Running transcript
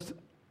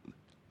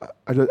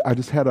I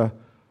just had a,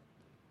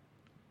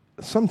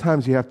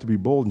 sometimes you have to be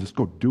bold and just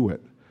go do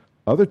it.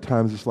 Other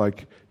times it's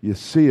like you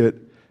see it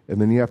and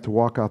then you have to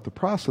walk out the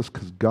process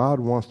because God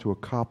wants to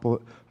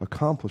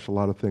accomplish a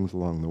lot of things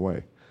along the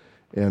way.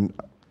 And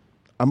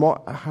I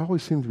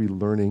always seem to be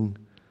learning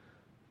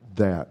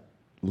that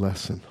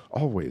lesson,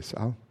 always.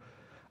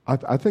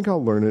 I think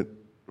I'll learn it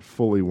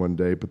fully one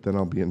day, but then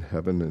I'll be in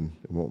heaven and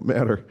it won't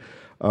matter.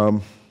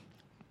 So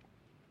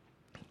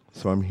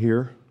I'm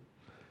here.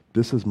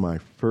 This is my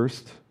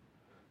first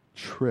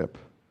trip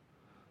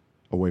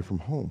away from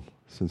home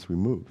since we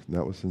moved, and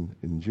that was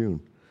in June.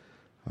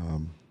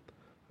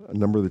 A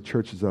number of the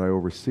churches that I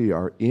oversee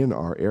are in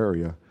our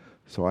area,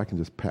 so I can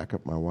just pack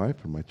up my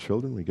wife and my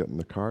children. We get in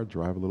the car,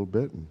 drive a little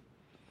bit, and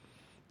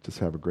just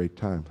have a great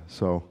time.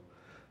 So,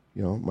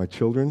 my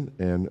children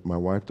and my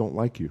wife don't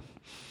like you.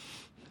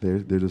 They're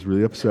just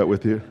really upset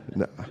with you.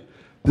 No,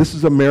 this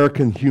is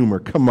American humor.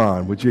 Come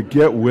on, would you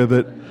get with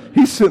it?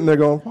 He's sitting there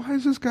going, why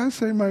does this guy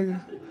say my...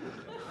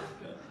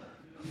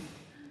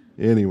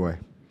 Anyway.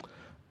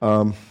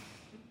 I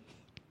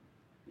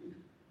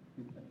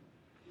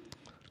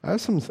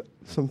have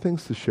some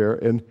things to share,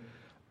 and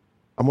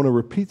I'm going to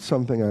repeat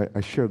something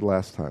I shared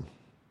last time,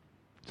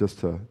 just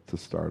to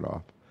start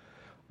off.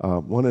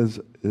 One is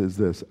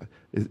this.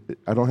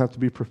 I don't have to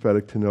be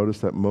prophetic to notice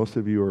that most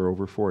of you are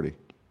over 40.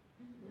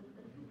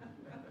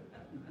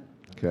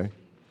 Okay?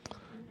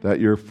 That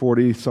you're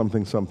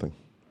 40-something.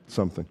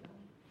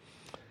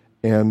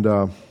 And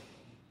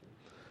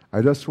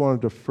I just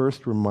wanted to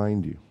first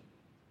remind you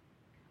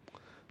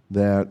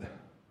that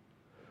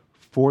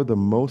for the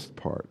most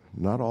part,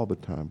 not all the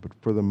time, but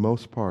for the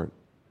most part,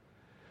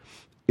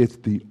 it's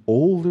the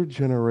older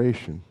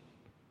generation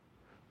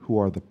who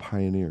are the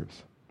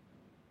pioneers.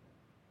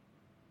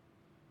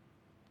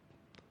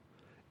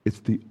 It's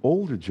the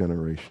older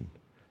generation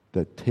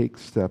that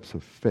takes steps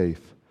of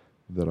faith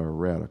that are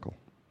radical.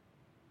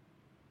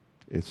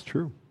 It's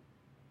true.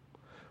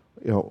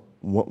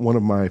 One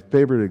of my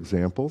favorite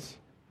examples,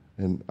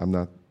 and I'm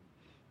not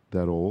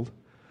that old,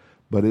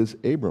 but is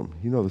Abram.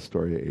 You know the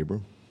story of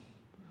Abram.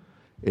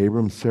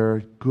 Abram,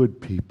 Sarah,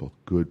 good people,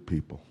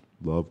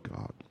 love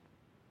God.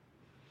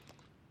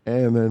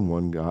 And then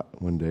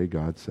one day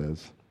God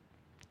says,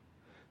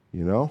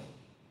 you're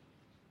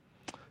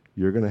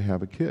going to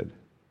have a kid.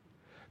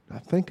 Now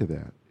think of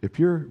that. If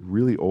you're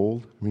really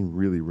old,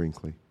 really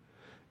wrinkly,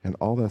 and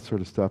all that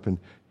sort of stuff, and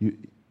you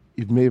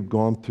may have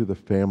gone through the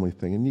family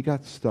thing, and you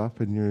got stuff,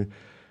 and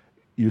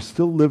you're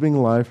still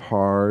living life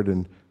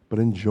hard, but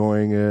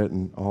enjoying it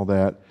and all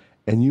that,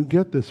 and you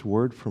get this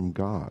word from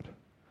God,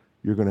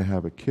 you're going to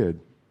have a kid.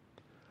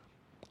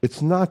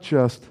 It's not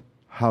just,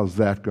 how's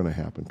that going to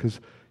happen? Because,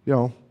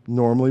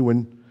 normally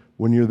when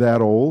you're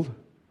that old,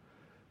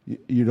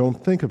 you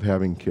don't think of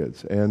having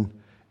kids. And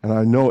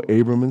I know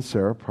Abram and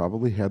Sarah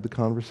probably had the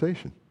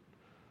conversation.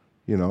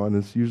 And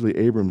it's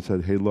usually Abram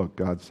said, hey, look,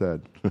 God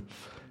said,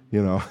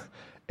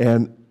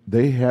 and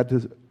they had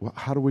to, well,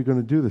 how are we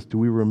going to do this? Do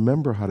we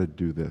remember how to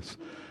do this?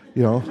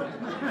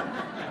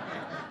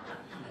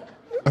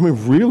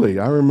 Really,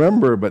 I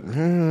remember, but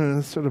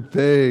it's sort of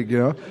vague,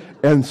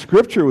 And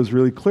Scripture was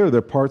really clear.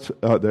 Their parts,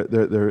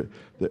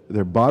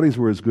 their bodies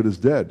were as good as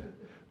dead,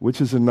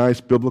 which is a nice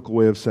biblical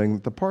way of saying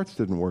that the parts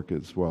didn't work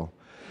as well.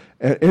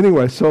 And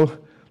anyway, so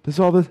there's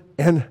all this,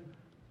 and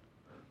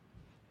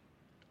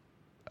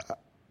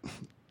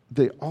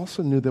they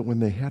also knew that when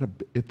they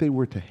if they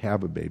were to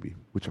have a baby,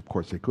 which of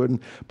course they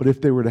couldn't, but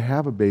if they were to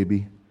have a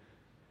baby,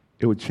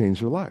 it would change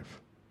their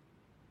life.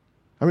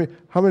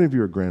 How many of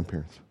you are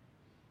grandparents?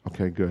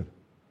 Okay, good.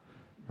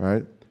 All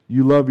right?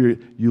 You love your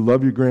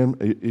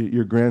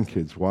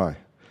grandkids. Why?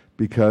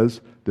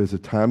 Because there's a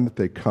time that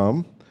they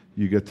come,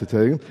 you get to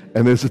take them,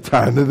 and there's a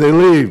time that they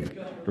leave,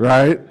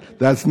 right?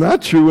 That's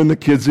not true when the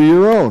kids are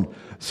your own.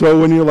 So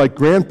when you're like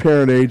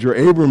grandparent age or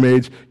Abram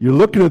age, you're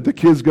looking at the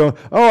kids going,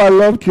 oh, I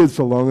love kids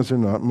so long as they're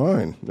not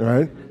mine,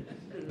 right?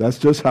 That's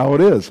just how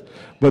it is.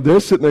 But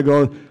they're sitting there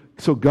going,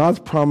 so God's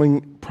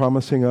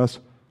promising us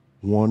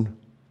one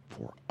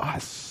for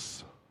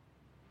us.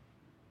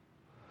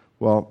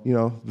 Well,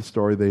 the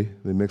story, they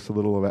mix a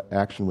little of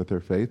action with their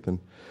faith, and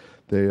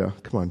they,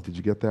 come on, did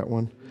you get that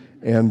one?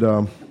 And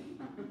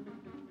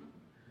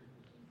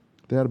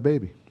they had a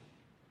baby.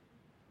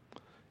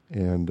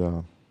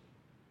 And,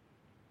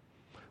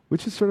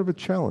 which is sort of a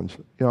challenge.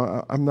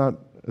 I'm not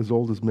as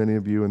old as many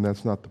of you, and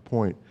that's not the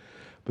point.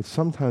 But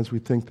sometimes we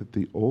think that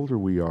the older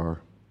we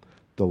are,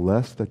 the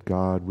less that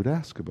God would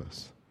ask of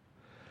us.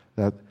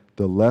 That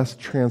the less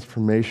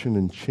transformation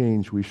and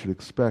change we should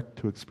expect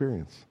to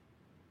experience.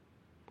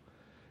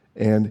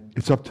 And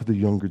it's up to the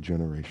younger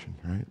generation,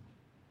 right?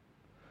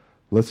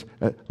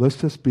 Let's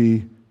just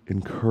be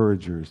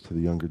encouragers to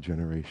the younger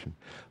generation.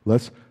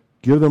 Let's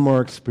give them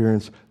our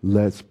experience.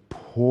 Let's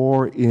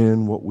pour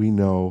in what we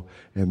know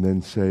and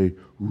then say,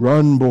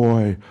 run,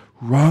 boy,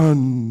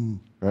 run,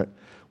 right?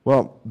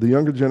 Well, the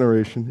younger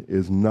generation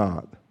is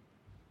not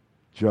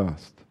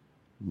just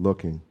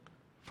looking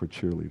for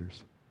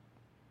cheerleaders.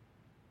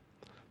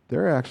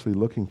 They're actually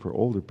looking for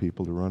older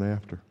people to run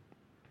after.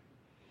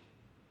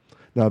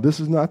 Now, this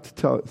is not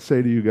to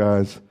say to you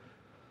guys,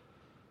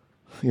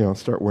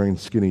 start wearing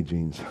skinny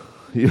jeans.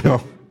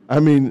 I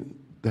mean,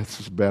 that's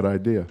just a bad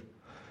idea.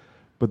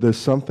 But there's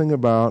something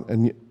about,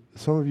 and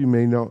some of you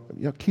may know,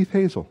 Keith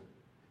Hazel,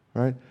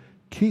 right?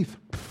 Keith,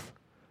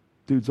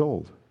 dude's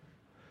old.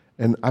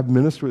 And I've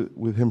ministered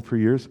with him for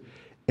years,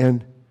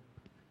 and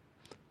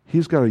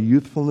he's got a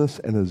youthfulness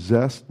and a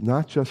zest,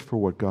 not just for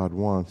what God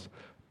wants,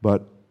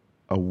 but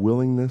a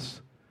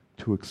willingness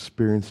to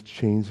experience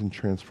change and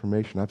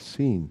transformation. I've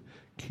seen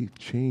Keith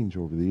change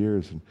over the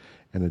years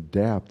and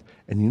adapt.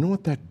 And you know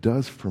what that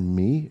does for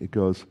me? It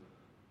goes,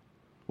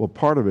 well,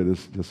 part of it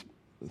is just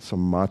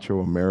some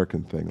macho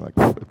American thing, like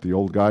if the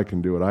old guy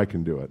can do it, I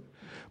can do it.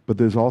 But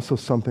there's also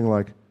something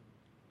like,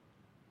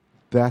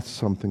 that's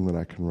something that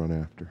I can run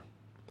after.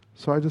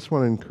 So I just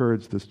want to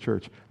encourage this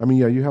church. I mean,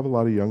 you have a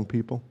lot of young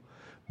people,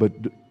 but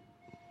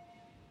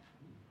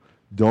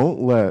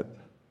don't let,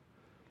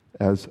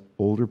 as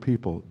older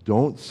people,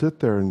 don't sit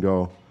there and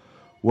go,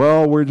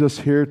 well, we're just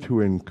here to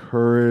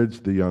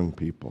encourage the young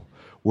people.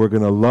 We're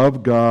going to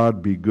love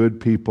God, be good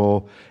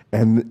people,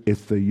 and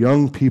it's the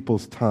young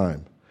people's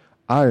time.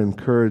 I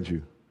encourage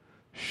you,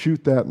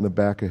 shoot that in the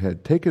back of the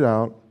head. Take it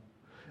out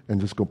and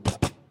just go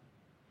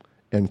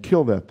and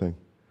kill that thing.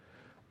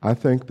 I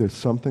think there's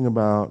something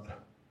about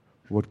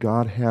what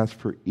God has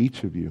for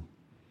each of you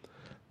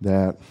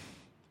that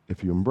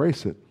if you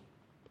embrace it,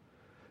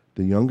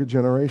 the younger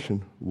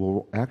generation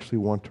will actually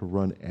want to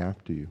run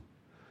after you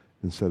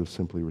instead of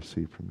simply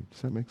receive from you.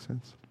 Does that make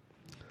sense?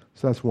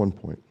 So that's one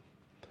point.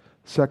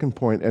 Second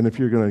point, and if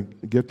you're going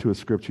to get to a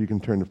scripture, you can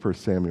turn to 1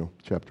 Samuel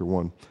chapter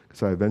 1,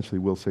 because I eventually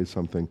will say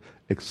something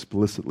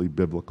explicitly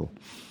biblical.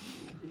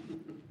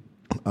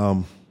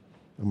 I'm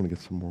going to get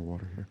some more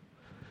water here.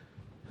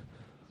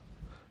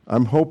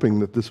 I'm hoping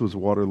that this was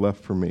water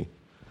left for me.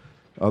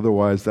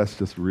 Otherwise, that's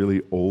just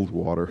really old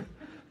water.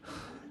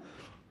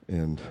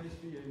 And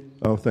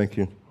thank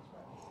you.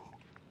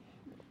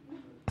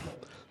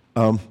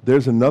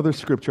 There's another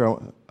scripture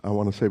I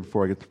want to say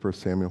before I get to 1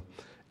 Samuel,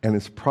 and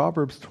it's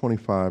Proverbs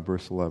 25,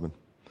 verse 11.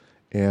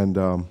 And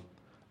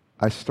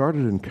I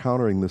started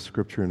encountering this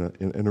scripture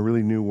in a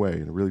really new way,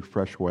 in a really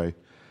fresh way,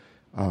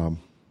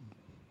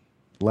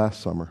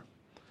 last summer.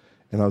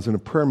 And I was in a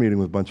prayer meeting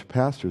with a bunch of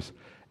pastors,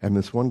 and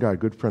this one guy, a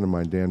good friend of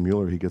mine, Dan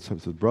Mueller, he gets up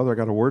and says, "Brother, I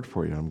got a word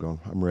for you." I'm going,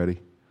 "I'm ready."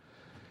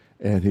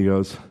 And he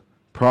goes,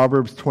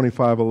 Proverbs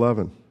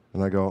 25:11.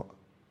 And I go,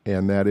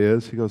 "And that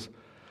is?" He goes,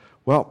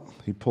 well,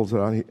 he pulls it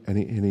out, and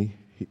he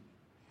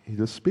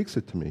just speaks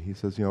it to me. He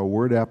says, a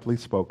word aptly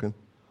spoken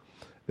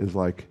is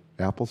like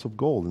apples of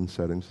gold in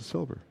settings of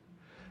silver.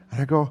 And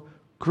I go,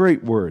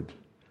 "Great word.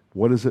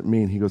 What does it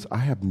mean?" He goes, "I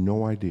have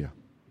no idea.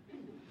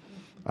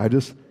 I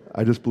just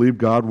believe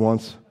God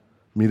wants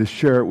me to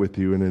share it with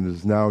you, and it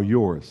is now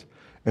yours."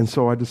 And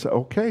so I just said,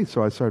 okay.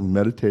 So I started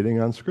meditating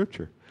on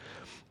Scripture.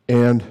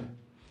 And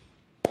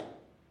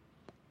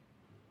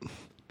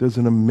there's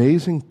an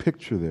amazing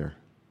picture there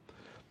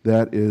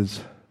that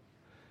is,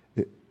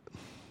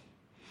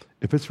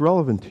 if it's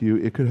relevant to you,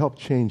 it could help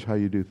change how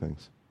you do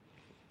things.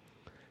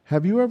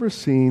 Have you ever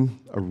seen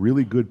a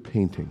really good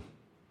painting?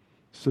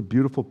 It's a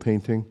beautiful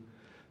painting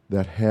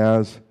that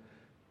has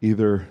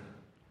either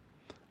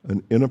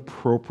an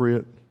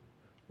inappropriate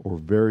or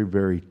very,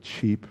 very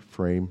cheap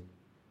frame.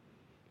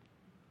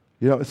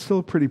 It's still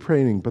a pretty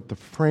painting, but the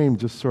frame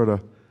just sort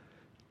of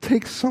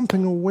takes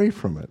something away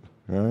from it,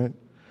 right?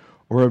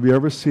 Or have you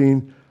ever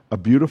seen a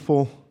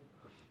beautiful,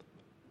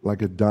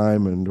 like a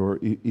diamond or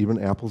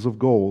even apples of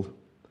gold,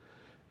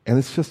 and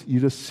it's just, you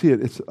just see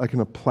it, it's like in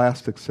a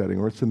plastic setting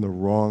or it's in the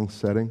wrong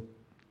setting?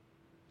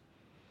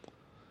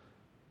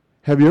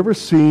 Have you ever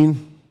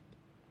seen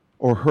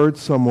or heard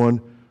someone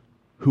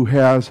who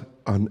has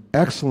an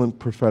excellent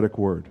prophetic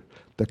word,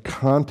 the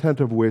content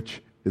of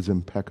which is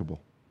impeccable,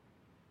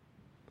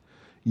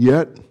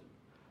 yet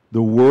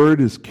the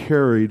word is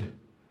carried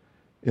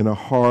in a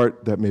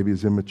heart that maybe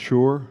is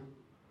immature,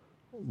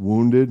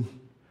 wounded,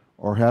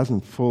 or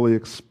hasn't fully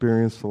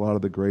experienced a lot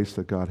of the grace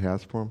that God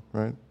has for him,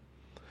 right?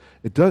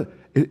 It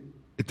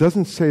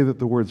doesn't say that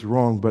the word's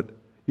wrong, but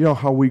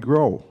how we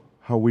grow.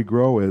 How we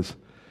grow is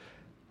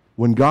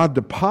when God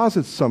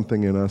deposits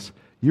something in us,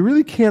 you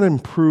really can't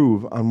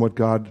improve on what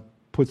God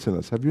puts in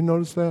us. Have you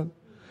noticed that?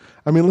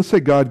 I mean, let's say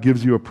God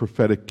gives you a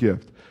prophetic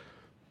gift.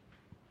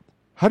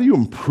 How do you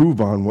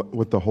improve on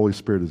what the Holy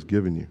Spirit has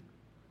given you?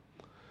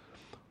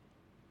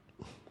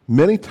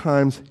 Many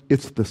times,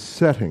 it's the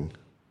setting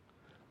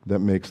that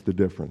makes the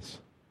difference.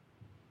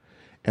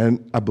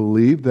 And I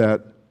believe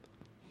that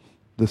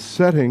the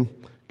setting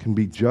can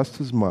be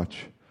just as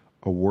much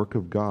a work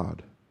of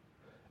God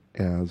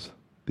as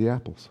the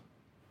apples.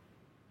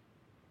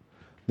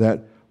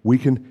 That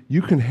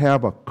you can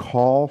have a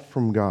call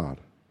from God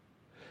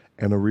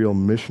and a real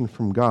mission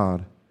from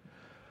God,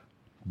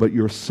 but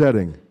your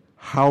setting,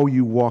 how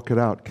you walk it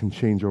out, can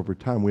change over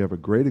time. We have a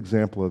great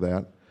example of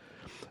that.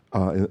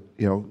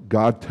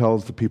 God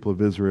tells the people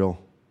of Israel,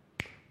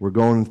 we're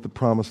going into the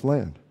promised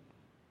land.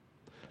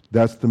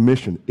 That's the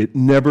mission. It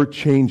never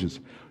changes.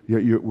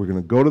 We're going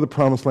to go to the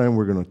promised land.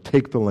 We're going to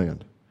take the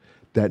land.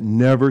 that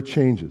never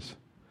changes.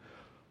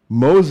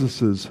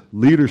 Moses'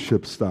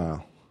 leadership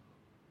style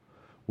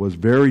was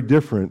very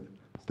different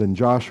than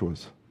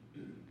Joshua's.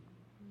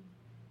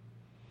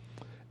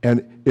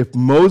 And if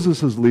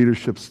Moses'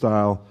 leadership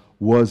style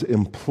was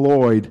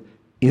employed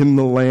in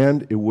the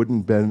land, it wouldn't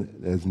have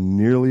been as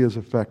nearly as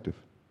effective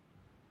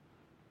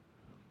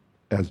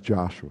as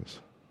Joshua's.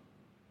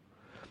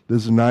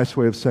 This is a nice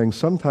way of saying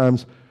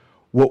sometimes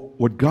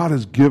what God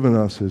has given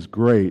us is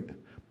great,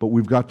 but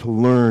we've got to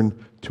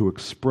learn to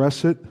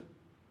express it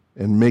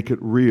and make it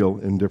real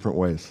in different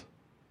ways.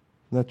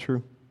 Isn't that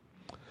true?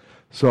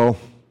 So,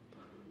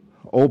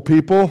 old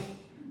people,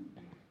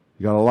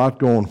 you got a lot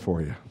going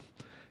for you.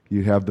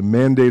 You have the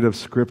mandate of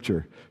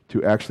Scripture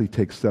to actually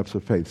take steps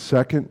of faith.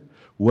 Second,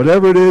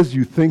 whatever it is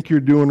you think you're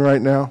doing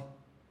right now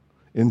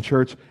in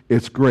church,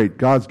 it's great.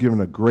 God's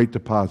given a great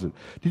deposit.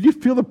 Did you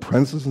feel the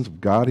presence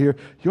of God here?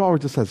 You all were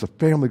just as a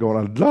family going,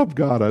 I love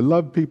God. I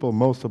love people,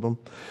 most of them.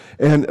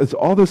 And it's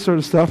all this sort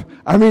of stuff.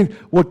 I mean,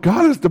 what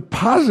God has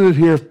deposited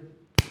here,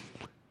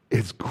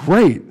 it's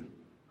great.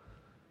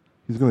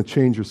 He's going to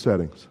change your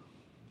settings.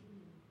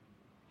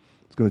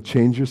 It's going to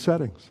change your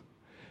settings.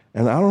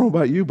 And I don't know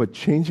about you, but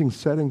changing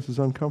settings is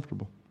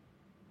uncomfortable.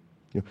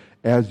 You know,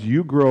 as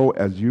you grow,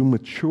 as you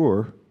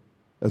mature,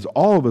 as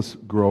all of us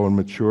grow and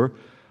mature,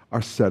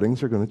 our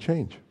settings are going to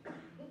change.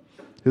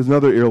 Here's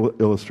another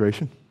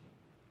illustration.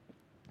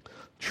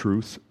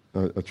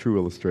 A true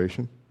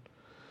illustration.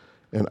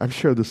 And I've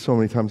shared this so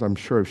many times, I'm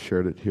sure I've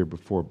shared it here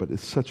before, but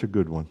it's such a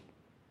good one.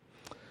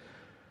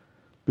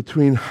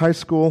 Between high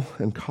school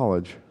and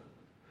college,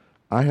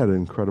 I had an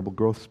incredible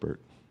growth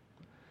spurt.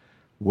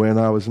 When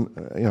I was,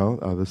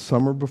 the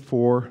summer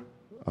before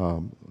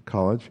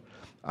college,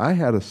 I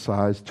had a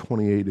size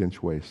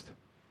 28-inch waist.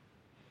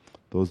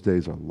 Those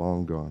days are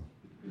long gone.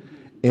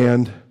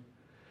 And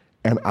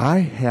I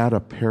had a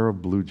pair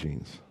of blue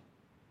jeans.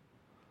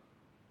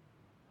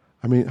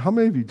 I mean, how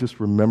many of you just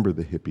remember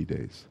the hippie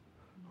days?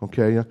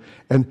 Okay, yeah?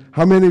 And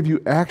how many of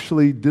you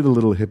actually did a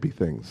little hippie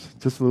things?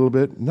 Just a little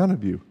bit? None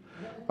of you.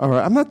 All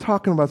right, I'm not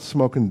talking about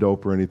smoking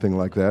dope or anything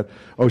like that.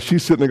 Oh,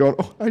 she's sitting there going,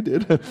 oh, I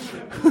did.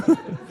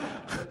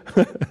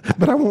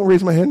 But I won't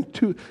raise my hand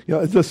too.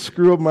 It's just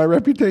screw up my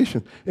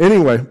reputation.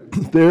 Anyway,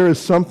 there is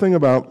something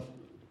about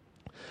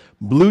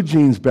blue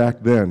jeans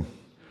back then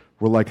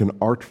were like an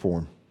art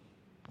form.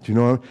 Do you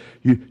know?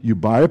 You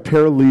buy a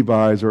pair of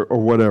Levi's or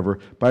whatever,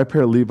 buy a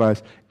pair of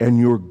Levi's, and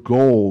your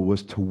goal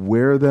was to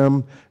wear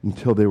them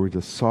until they were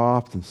just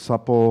soft and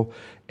supple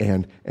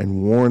and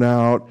worn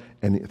out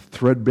and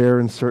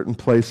threadbare in certain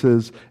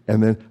places.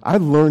 And then I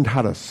learned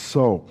how to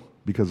sew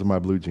because of my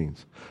blue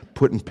jeans,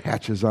 putting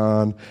patches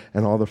on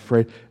and all the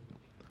fray.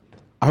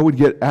 I would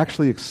get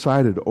actually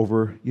excited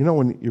over,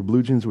 when your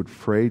blue jeans would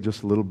fray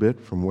just a little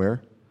bit from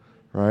wear,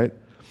 right?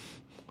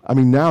 I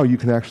mean, now you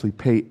can actually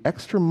pay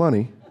extra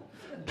money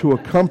to a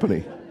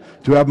company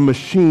to have a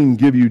machine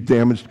give you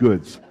damaged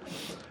goods.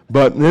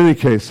 But in any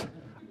case,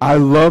 I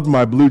loved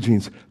my blue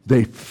jeans.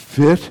 They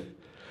fit.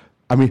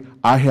 I mean,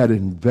 I had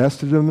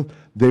invested in them.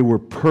 They were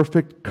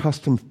perfect,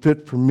 custom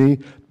fit for me.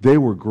 They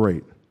were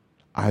great.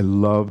 I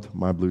loved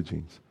my blue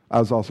jeans. I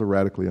was also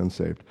radically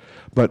unsaved.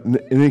 But in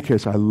any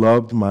case, I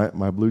loved my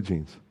blue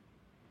jeans.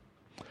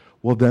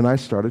 Well, then I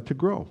started to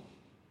grow.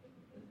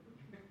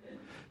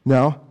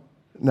 Now,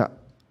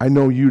 I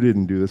know you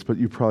didn't do this, but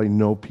you probably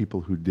know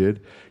people who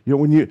did.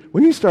 When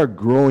you start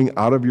growing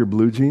out of your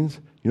blue jeans,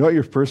 you know what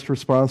your first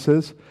response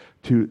is?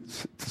 To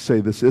say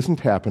this isn't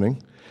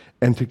happening,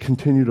 and to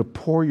continue to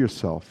pour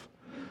yourself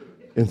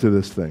into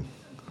this thing,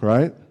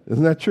 right?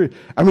 Isn't that true?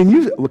 I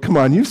mean, come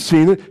on, you've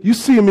seen it. You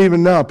see them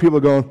even now. People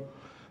are going,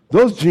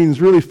 those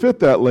jeans really fit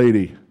that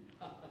lady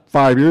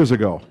 5 years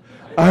ago.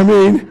 I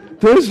mean,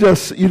 there's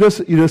you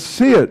just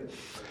see it.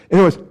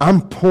 Anyways,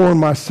 I'm pouring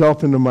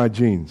myself into my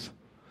jeans,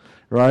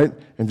 right?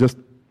 And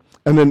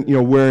then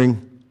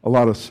wearing a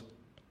lot of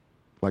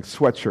like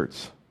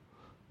sweatshirts,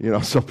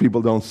 so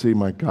people don't see.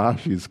 My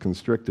gosh, he's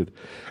constricted.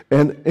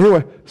 And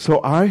anyway,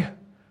 so I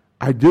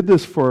did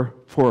this for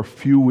a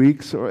few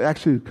weeks, or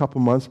actually a couple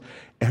months,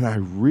 and I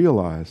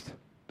realized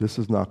this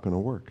is not going to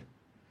work.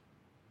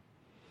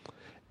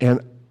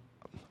 And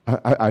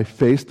I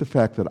faced the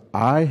fact that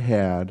I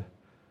had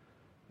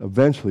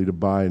eventually to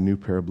buy a new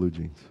pair of blue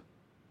jeans.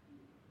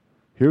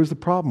 Here's the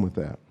problem with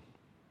that.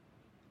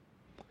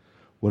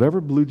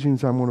 Whatever blue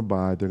jeans I'm going to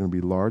buy, they're going to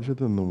be larger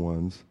than the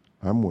ones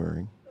I'm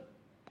wearing.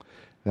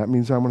 That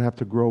means I'm going to have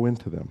to grow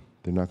into them.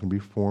 They're not going to be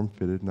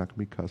form-fitted, not going to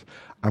be custom.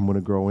 I'm going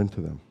to grow into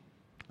them.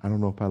 I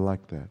don't know if I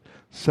like that.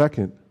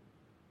 Second,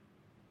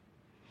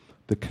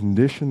 the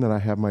condition that I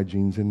have my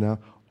jeans in now,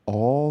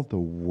 all the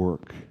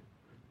work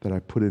that I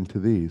put into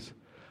these,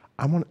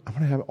 I'm going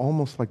to have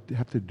almost like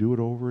have to do it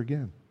over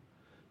again.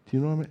 Do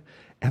you know what I mean?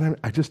 And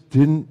I just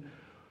didn't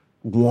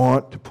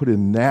want to put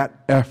in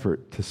that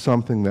effort to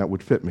something that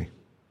would fit me.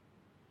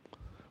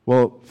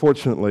 Well,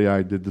 fortunately,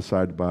 I did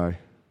decide to buy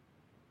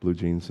blue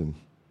jeans, and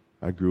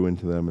I grew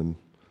into them, and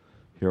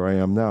here I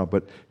am now.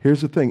 But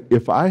here's the thing.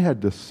 If I had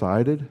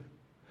decided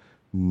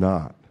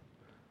not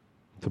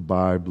to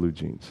buy blue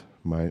jeans,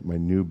 my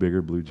new,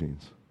 bigger blue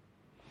jeans,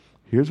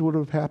 here's what would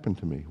have happened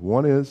to me.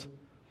 One is,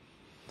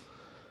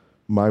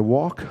 my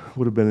walk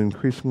would have been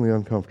increasingly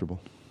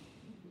uncomfortable.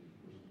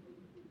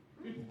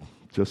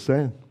 Just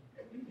saying.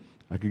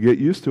 I could get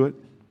used to it,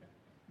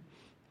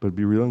 but it'd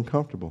be real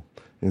uncomfortable.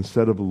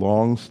 Instead of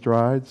long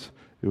strides,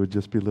 it would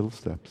just be little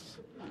steps.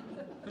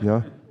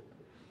 Yeah?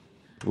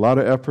 A lot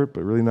of effort,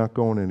 but really not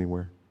going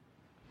anywhere.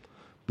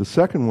 The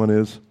second one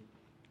is,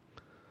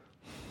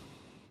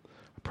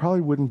 I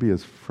probably wouldn't be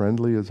as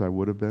friendly as I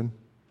would have been,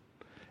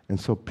 and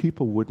so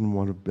people wouldn't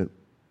want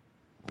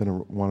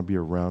to be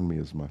around me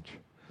as much.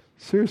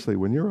 Seriously,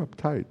 when you're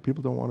uptight,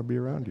 people don't want to be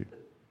around you.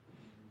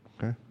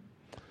 Okay?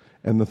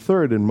 And the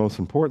third and most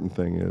important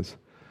thing is,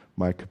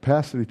 my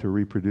capacity to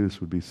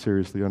reproduce would be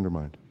seriously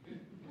undermined.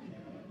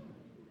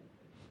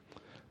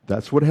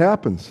 That's what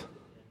happens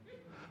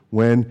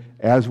when,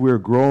 as we're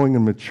growing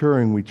and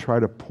maturing, we try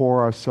to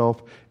pour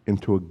ourselves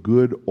into a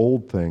good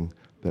old thing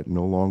that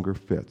no longer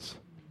fits.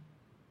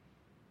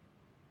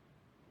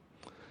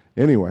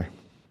 Anyway,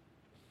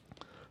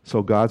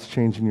 so God's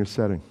changing your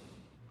setting,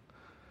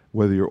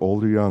 whether you're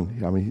old or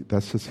young. I mean,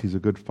 that's just, He's a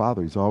good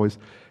Father. He's always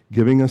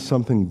giving us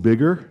something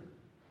bigger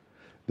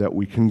that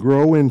we can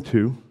grow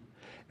into,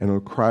 and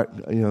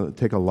it'll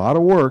take a lot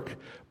of work,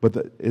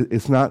 but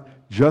it's not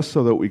just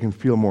so that we can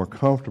feel more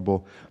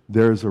comfortable.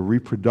 There's a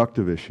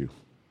reproductive issue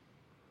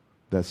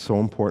that's so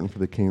important for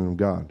the kingdom of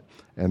God.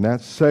 And that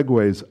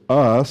segues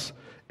us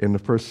into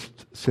 1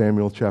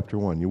 Samuel chapter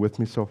 1. You with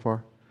me so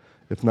far?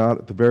 If not,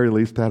 at the very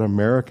least, that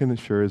American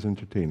sure is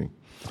entertaining.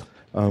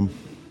 All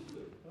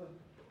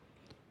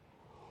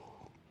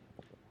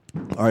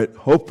right,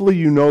 hopefully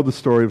you know the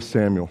story of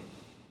Samuel.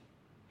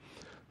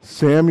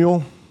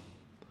 Samuel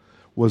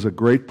was a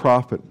great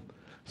prophet.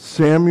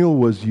 Samuel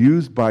was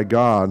used by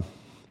God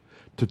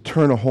to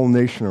turn a whole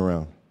nation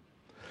around.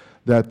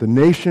 That the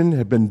nation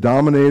had been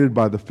dominated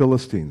by the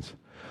Philistines.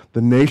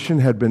 The nation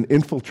had been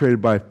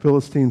infiltrated by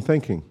Philistine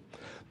thinking.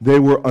 They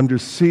were under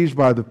siege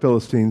by the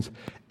Philistines,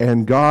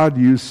 and God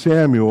used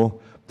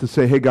Samuel to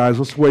say, hey guys,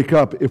 let's wake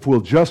up. If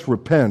we'll just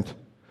repent,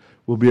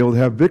 we'll be able to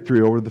have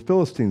victory over the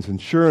Philistines.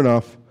 And sure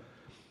enough,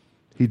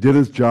 he did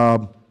his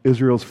job.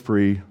 Israel's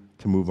free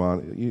to move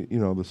on. You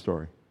know the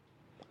story.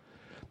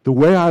 The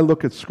way I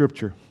look at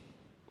Scripture,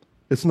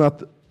 it's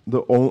not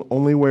the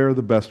only way or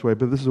the best way,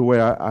 but this is the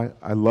way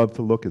I love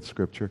to look at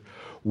Scripture.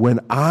 When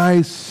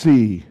I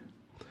see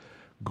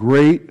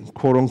great,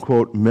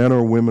 quote-unquote, men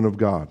or women of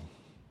God,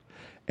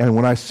 and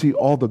when I see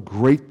all the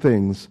great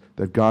things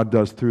that God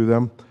does through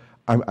them,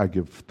 I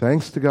give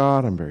thanks to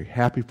God. I'm very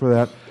happy for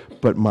that.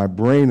 But my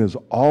brain is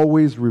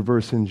always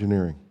reverse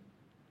engineering.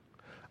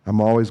 I'm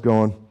always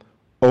going,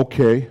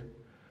 okay,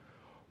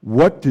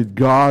 what did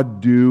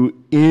God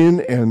do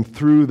in and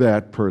through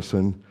that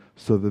person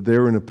so that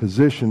they're in a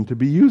position to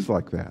be used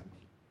like that?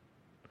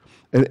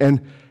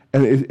 And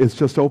it's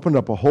just opened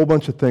up a whole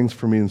bunch of things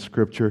for me in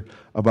Scripture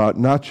about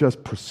not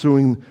just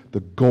pursuing the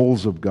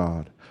goals of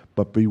God,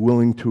 but be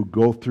willing to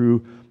go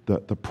through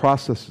the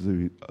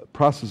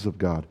process of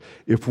God.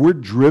 If we're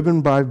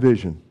driven by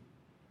vision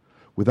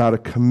without a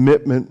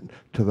commitment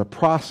to the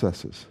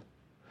processes,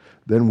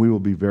 then we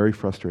will be very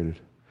frustrated.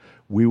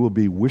 We will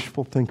be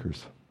wishful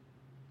thinkers.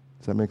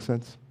 Does that make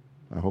sense?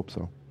 I hope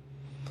so.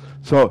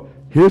 So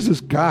here's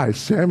this guy,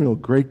 Samuel,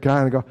 great guy,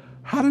 and I go,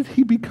 how did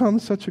he become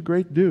such a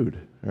great dude?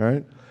 All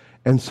right?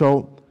 And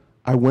so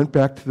I went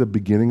back to the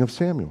beginning of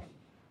Samuel,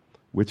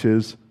 which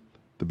is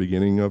the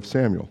beginning of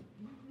Samuel.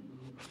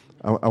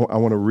 I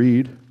want to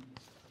read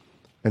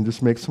and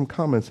just make some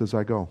comments as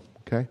I go,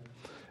 okay?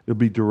 It'll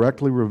be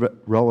directly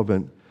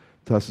relevant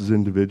to us as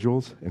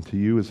individuals and to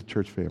you as a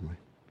church family.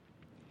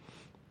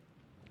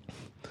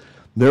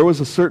 There was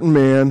a certain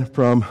man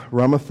from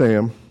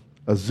Ramathaim,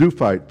 a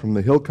Zuphite from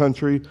the hill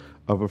country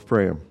of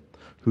Ephraim,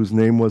 whose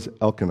name was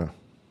Elkanah,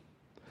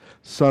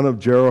 son of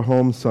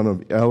Jeroham, son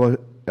of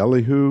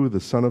Elihu,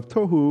 the son of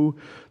Tohu,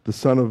 the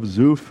son of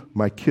Zuph.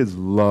 My kids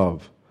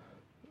love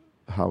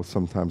how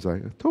sometimes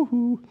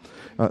Tohu,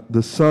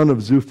 the son of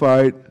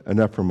Zuphite, an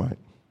Ephraimite.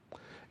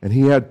 And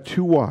he had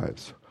two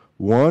wives.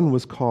 One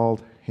was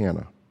called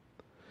Hannah,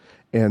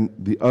 and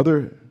the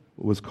other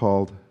was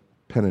called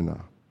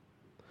Peninnah.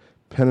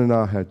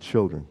 Peninnah had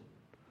children,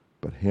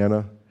 but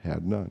Hannah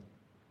had none.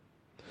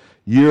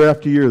 Year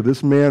after year,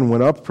 this man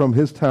went up from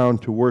his town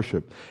to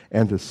worship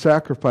and to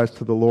sacrifice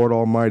to the Lord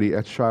Almighty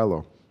at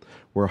Shiloh,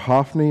 where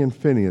Hophni and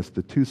Phinehas,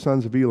 the two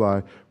sons of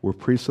Eli, were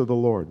priests of the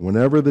Lord.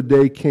 Whenever the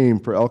day came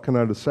for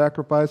Elkanah to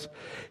sacrifice,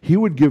 he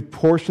would give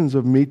portions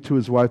of meat to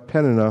his wife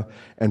Peninnah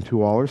and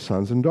to all her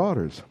sons and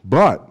daughters.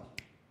 But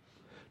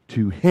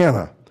to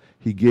Hannah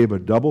he gave a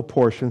double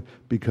portion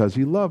because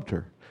he loved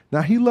her.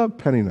 Now, he loved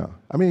Peninnah.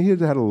 I mean, he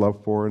had a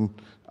love for her, and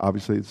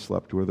obviously he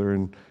slept with her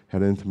and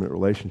had intimate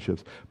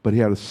relationships. But he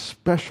had a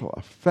special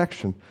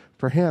affection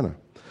for Hannah.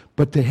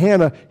 But to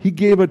Hannah, he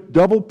gave a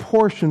double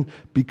portion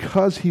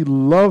because he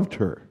loved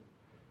her,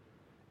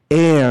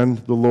 and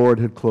the Lord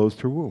had closed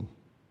her womb.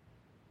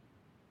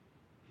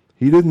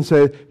 He didn't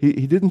say,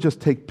 he didn't just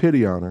take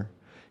pity on her.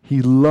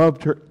 He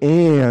loved her,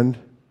 and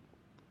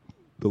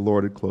the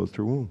Lord had closed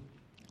her womb.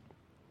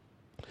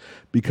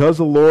 Because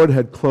the Lord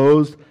had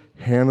closed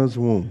Hannah's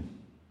womb,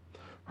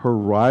 her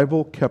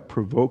rival kept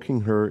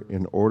provoking her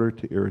in order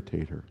to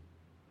irritate her.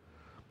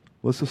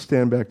 Let's just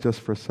stand back just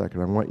for a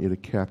second. I want you to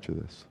capture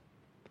this.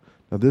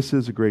 Now, this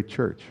is a great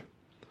church,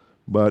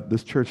 but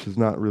this church is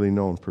not really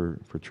known for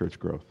church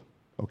growth.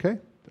 Okay?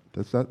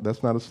 That's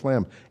not a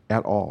slam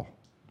at all.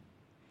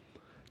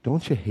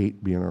 Don't you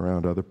hate being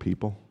around other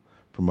people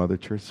from other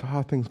churches? So how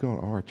are things going?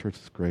 Oh, our church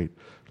is great.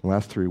 In the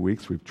last 3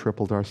 weeks, we've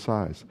tripled our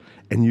size.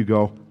 And you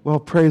go, well,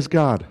 praise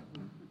God.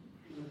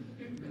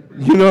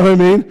 You know what I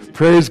mean?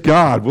 Praise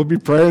God. We'll be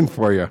praying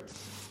for you.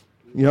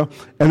 You know,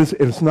 and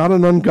it's not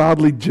an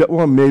ungodly,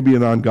 well, maybe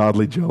an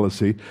ungodly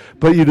jealousy,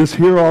 but you just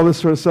hear all this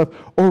sort of stuff.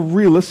 Or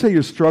really, let's say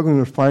you're struggling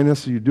with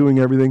finances, you're doing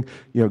everything,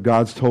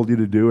 God's told you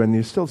to do, and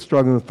you're still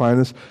struggling with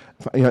finances,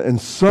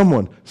 and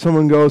someone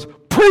goes,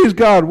 praise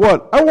God,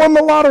 what? I won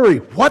the lottery.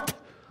 What?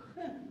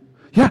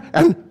 Yeah,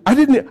 and I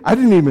didn't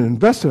even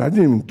invest it. I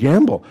didn't even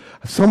gamble.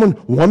 Someone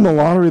won the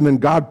lottery, and then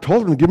God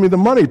told them to give me the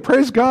money.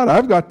 Praise God,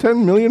 I've got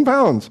 10 million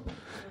pounds.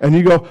 And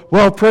you go,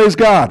 well, praise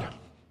God.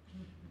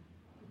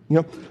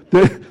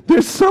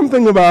 There's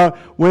something about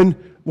where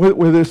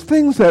there's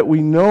things that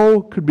we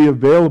know could be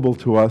available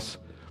to us.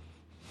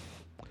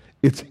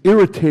 It's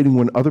irritating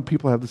when other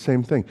people have the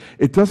same thing.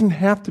 It doesn't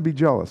have to be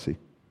jealousy.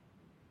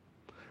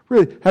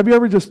 Really, have you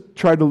ever just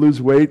tried to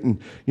lose weight and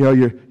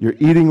you're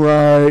eating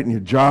right and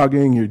you're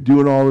jogging, you're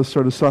doing all this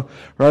sort of stuff,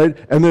 right?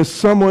 And there's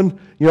someone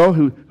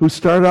who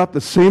started out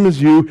the same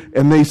as you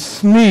and they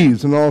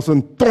sneeze and all of a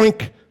sudden,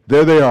 doink,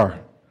 there they are,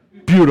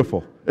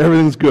 beautiful,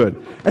 everything's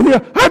good. And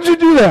how'd you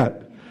do that?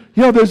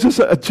 There's just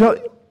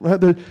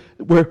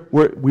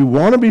where we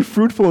want to be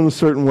fruitful in a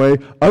certain way.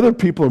 Other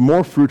people are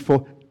more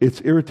fruitful. It's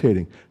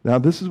irritating. Now,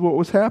 this is what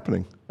was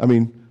happening. I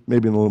mean,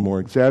 maybe in a little more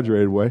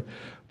exaggerated way.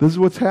 This is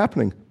what's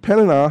happening.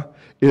 Peninnah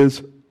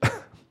is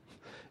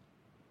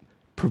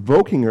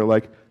provoking her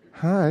like,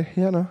 hi,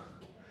 Hannah,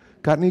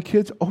 got any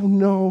kids? Oh,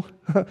 no.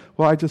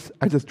 Well, I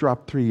just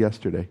dropped 3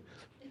 yesterday.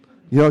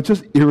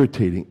 Just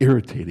irritating.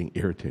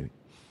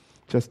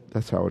 Just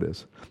that's how it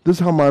is. This is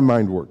how my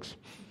mind works.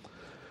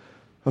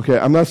 Okay,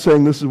 I'm not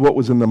saying this is what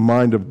was in the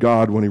mind of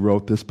God when he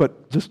wrote this,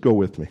 but just go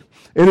with me.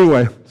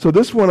 Anyway, so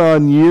this went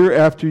on year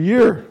after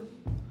year.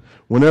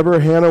 Whenever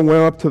Hannah went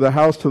up to the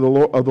house of the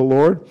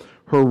Lord,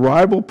 her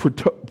rival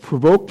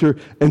provoked her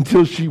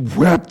until she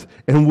wept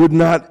and would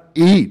not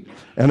eat.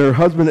 And her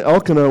husband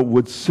Elkanah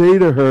would say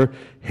to her,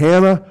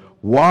 Hannah,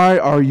 why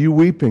are you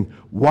weeping?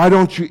 Why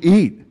don't you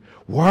eat?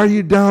 Why are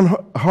you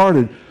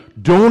downhearted?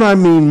 Don't I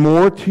mean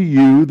more to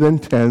you than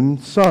 10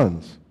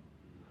 sons?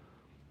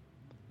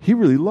 He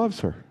really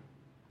loves her.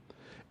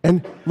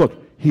 And look,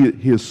 he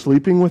is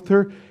sleeping with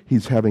her.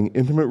 He's having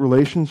intimate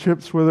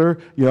relationships with her.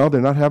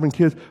 They're not having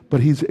kids, but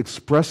he's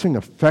expressing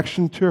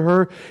affection to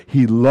her.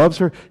 He loves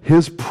her.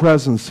 His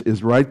presence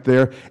is right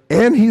there,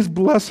 and he's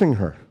blessing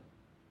her.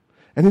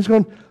 And he's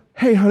going,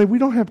 hey, honey, we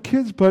don't have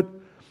kids, but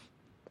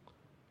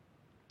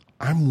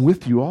I'm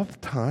with you all the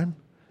time,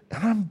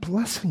 and I'm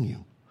blessing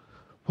you.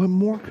 What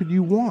more could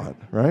you want,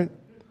 right?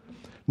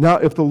 Now,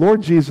 if the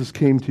Lord Jesus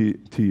came to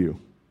you,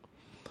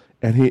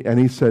 and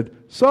he said,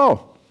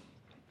 so,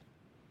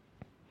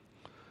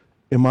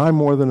 am I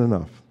more than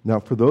enough?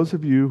 Now, for those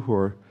of you who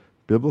are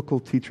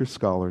biblical teacher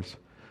scholars,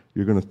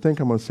 you're going to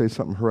think I'm going to say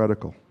something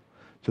heretical.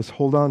 Just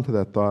hold on to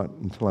that thought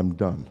until I'm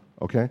done,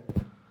 okay?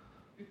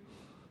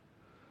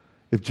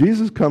 If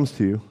Jesus comes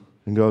to you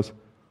and goes,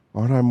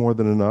 aren't I more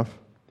than enough?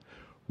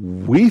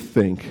 We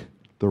think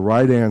the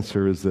right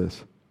answer is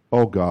this,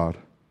 oh God,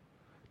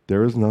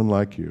 there is none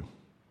like you.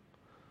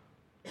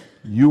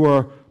 You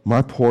are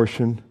my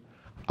portion.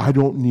 I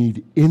don't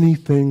need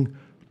anything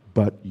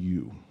but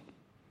you.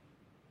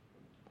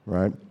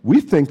 Right?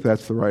 We think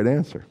that's the right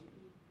answer.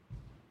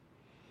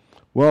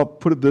 Well,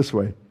 put it this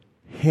way.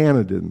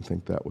 Hannah didn't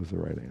think that was the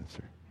right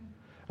answer.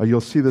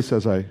 You'll see this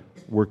as I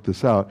work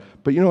this out.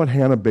 But you know what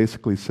Hannah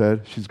basically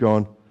said? She's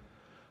going,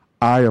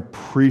 I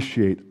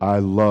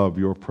love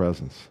your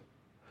presence.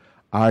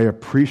 I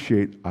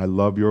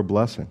love your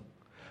blessing.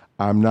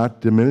 I'm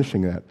not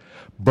diminishing that.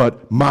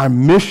 But my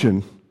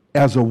mission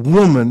as a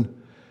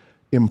woman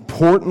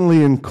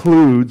importantly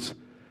includes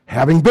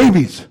having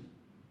babies.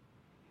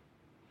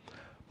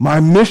 My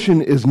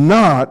mission is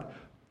not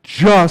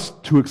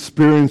just to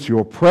experience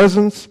your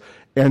presence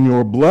and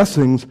your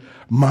blessings.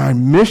 My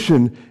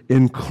mission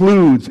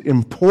includes,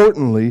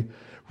 importantly,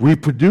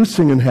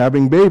 reproducing and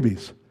having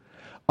babies.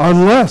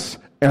 Unless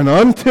and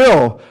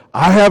until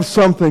I have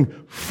something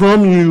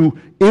from you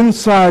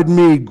inside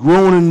me,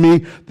 grown in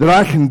me, that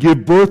I can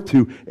give birth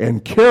to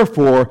and care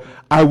for,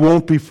 I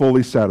won't be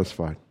fully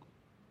satisfied.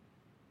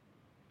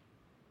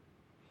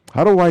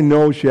 How do I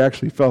know she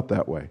actually felt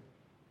that way?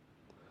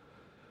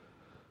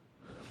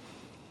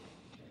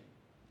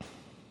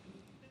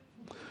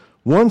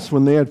 Once,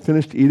 when they had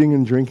finished eating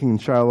and drinking in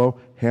Shiloh,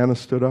 Hannah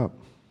stood up.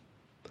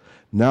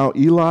 Now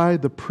Eli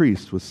the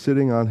priest was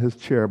sitting on his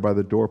chair by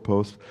the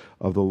doorpost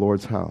of the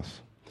Lord's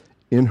house.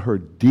 In her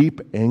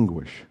deep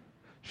anguish,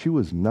 she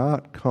was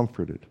not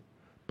comforted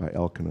by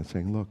Elkanah,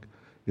 saying, look,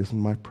 Isn't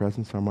my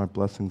presence or my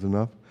blessings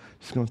enough?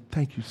 She's going,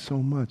 thank you so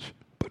much.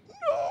 But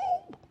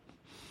no!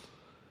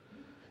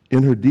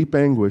 In her deep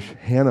anguish,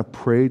 Hannah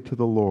prayed to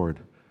the Lord,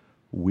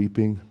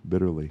 weeping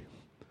bitterly.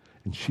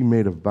 And she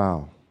made a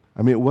vow.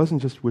 I mean, it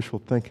wasn't just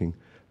wishful thinking.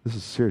 This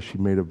is serious. She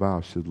made a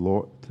vow. She said,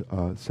 Lord,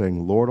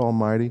 saying, Lord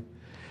Almighty,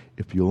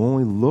 if you'll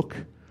only look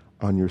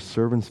on your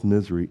servant's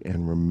misery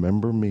and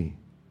remember me.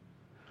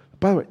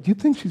 By the way, do you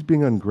think she's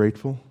being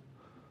ungrateful?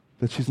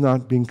 That she's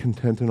not being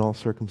content in all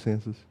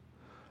circumstances?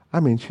 I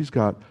mean, she's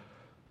got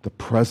the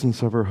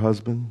presence of her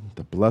husband,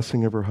 the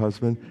blessing of her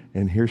husband,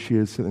 and here she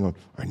is sitting going,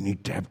 I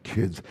need to have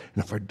kids,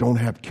 and if I don't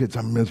have kids,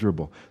 I'm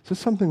miserable. Is there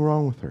something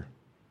wrong with her?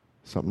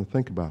 Something to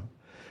think about.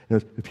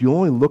 And if you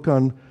only look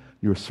on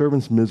your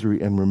servant's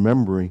misery and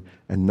remembering,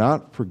 and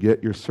not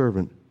forget your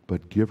servant,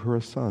 but give her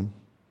a son,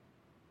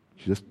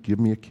 just give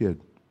me a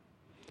kid.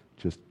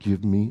 Just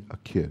give me a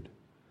kid.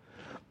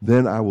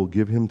 Then I will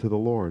give him to the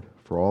Lord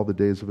for all the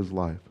days of his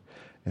life,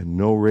 and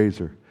no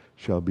razor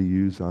shall be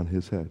used on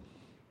his head.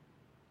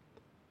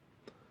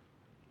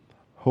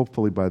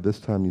 Hopefully by this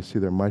time you see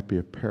there might be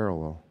a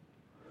parallel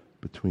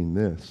between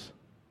this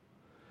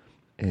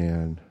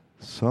and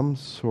some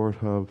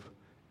sort of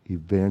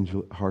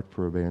heart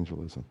for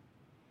evangelism.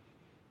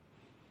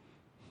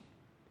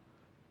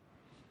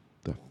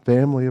 The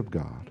family of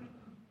God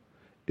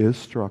is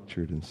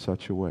structured in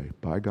such a way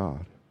by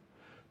God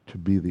to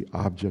be the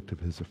object of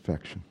his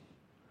affection,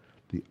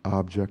 the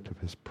object of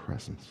his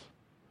presence,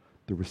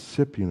 the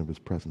recipient of his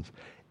presence,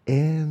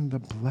 and the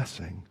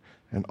blessing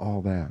and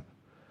all that.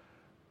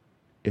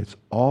 It's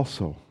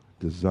also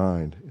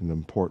designed in an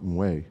important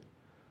way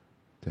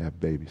to have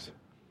babies.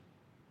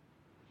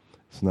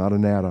 It's not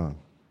an add-on.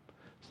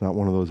 It's not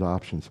one of those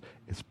options.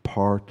 It's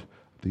part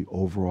of the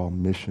overall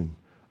mission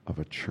of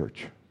a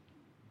church.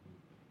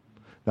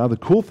 Now, the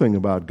cool thing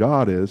about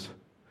God is,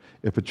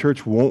 if a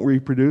church won't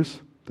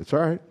reproduce, that's all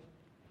right.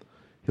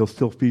 He'll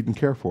still feed and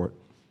care for it.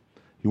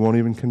 He won't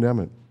even condemn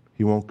it.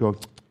 He won't go,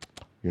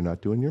 you're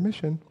not doing your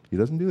mission. He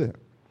doesn't do that.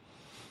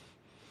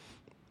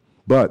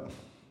 But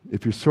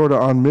if you're sort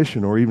of on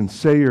mission, or even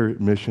say you're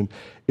mission,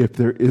 if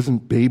there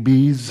isn't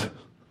babies,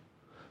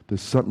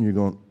 there's something you're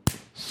going,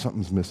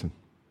 something's missing.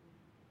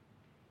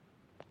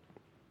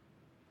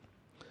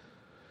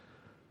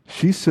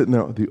 She's sitting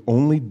there, the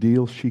only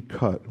deal she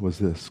cut was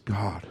this: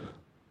 God,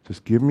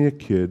 just give me a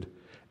kid,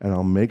 and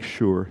I'll make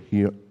sure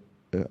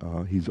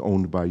he's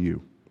owned by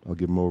you. I'll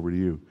give him over to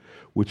you.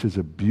 Which is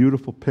a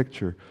beautiful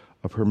picture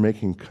of her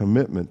making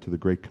commitment to the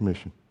Great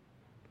Commission.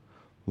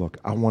 Look,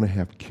 I want to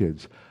have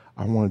kids.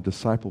 I want to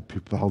disciple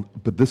people,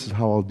 but this is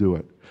how I'll do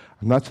it.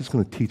 I'm not just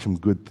going to teach them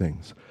good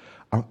things.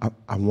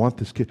 I want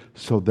this kid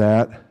so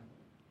that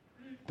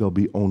they'll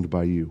be owned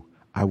by you.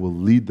 I will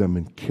lead them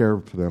and care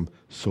for them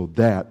so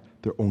that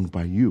they're owned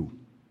by you,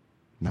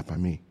 not by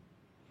me.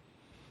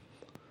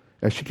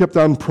 As she kept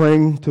on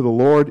praying to the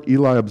Lord,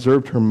 Eli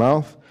observed her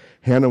mouth.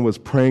 Hannah was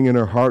praying in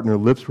her heart, and her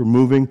lips were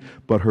moving,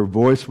 but her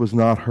voice was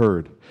not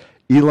heard.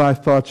 Eli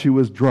thought she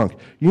was drunk.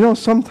 You know,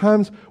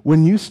 sometimes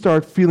when you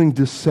start feeling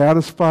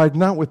dissatisfied,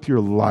 not with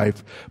your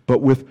life,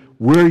 but with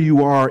where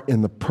you are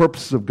in the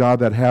purposes of God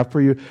that have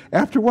for you,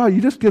 after a while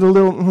you just get a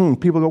little,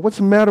 people go, what's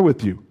the matter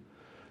with you?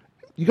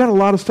 You got a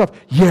lot of stuff.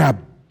 Yeah,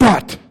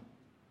 but.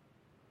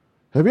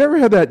 Have you ever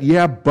had that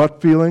yeah,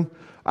 but feeling?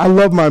 I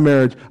love my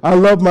marriage. I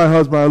love my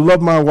husband. I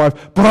love my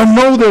wife. But I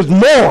know there's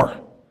more.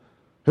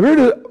 Have you heard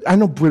of, I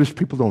know British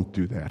people don't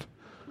do that.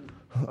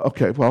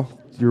 Okay, well,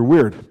 you're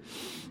weird.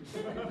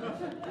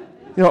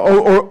 You know,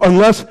 or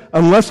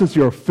unless it's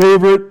your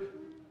favorite,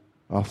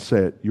 I'll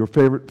say it, your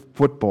favorite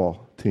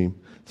football team.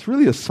 It's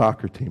really a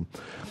soccer team.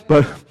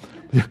 But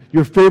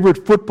your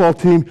favorite football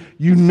team,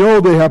 you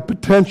know they have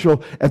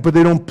potential, but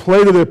they don't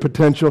play to their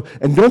potential.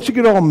 And don't you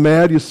get all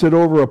mad? You sit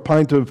over a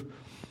pint of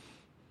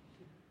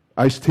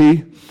iced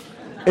tea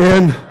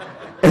and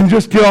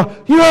just go,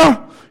 you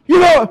know,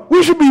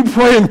 we should be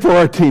praying for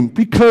our team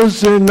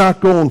because they're not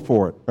going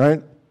for it,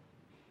 right?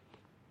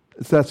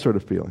 It's that sort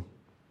of feeling.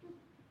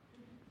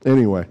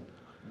 Anyway,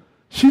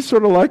 she's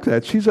sort of like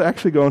that. She's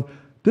actually going,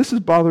 this is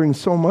bothering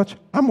so much,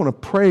 I'm going to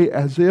pray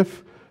as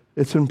if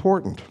it's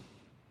important.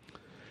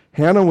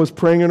 Hannah was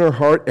praying in her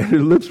heart, and her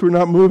lips were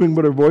not moving,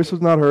 but her voice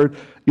was not heard.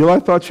 Eli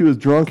thought she was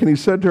drunk, and he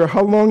said to her,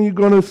 how long are you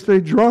going to stay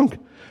drunk?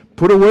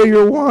 Put away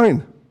your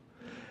wine.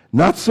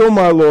 Not so,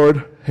 my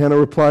Lord, Hannah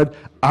replied.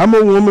 I'm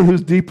a woman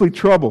who's deeply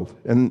troubled.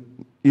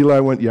 And Eli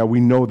went, yeah, we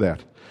know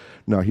that.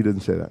 No, he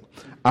didn't say that.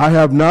 I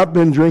have not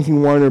been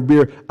drinking wine or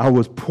beer. I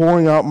was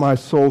pouring out my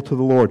soul to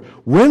the Lord.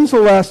 When's the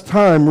last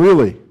time,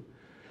 really,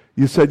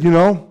 you said, you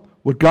know,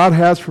 what God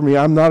has for me,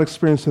 I'm not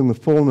experiencing the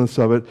fullness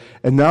of it,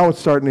 and now it's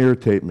starting to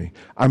irritate me.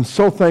 I'm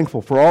so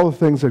thankful for all the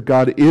things that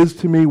God is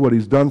to me, what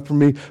he's done for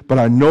me, but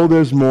I know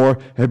there's more.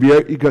 Have you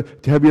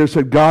ever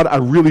said, God, I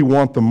really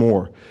want the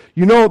more?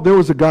 You know, there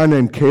was a guy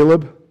named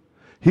Caleb.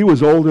 He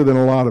was older than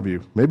a lot of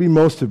you, maybe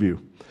most of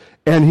you.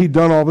 And he'd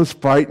done all this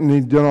fighting,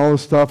 he'd done all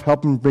this stuff,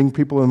 helping bring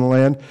people in the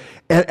land.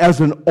 And as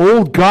an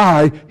old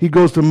guy, he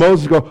goes to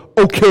Moses and goes,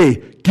 okay,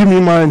 give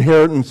me my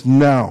inheritance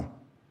now.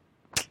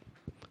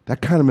 That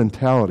kind of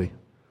mentality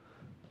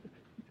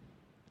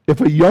If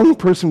a young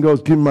person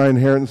goes, give me my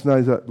inheritance, now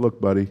he's like, look,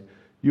 buddy,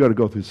 you got to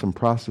go through some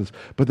process.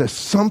 But there's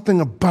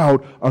something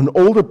about an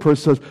older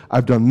person says,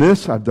 I've done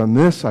this, I've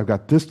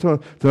got this,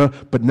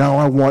 but now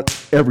I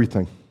want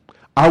everything.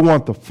 I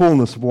want the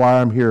fullness of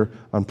why I'm here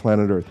on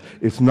planet Earth.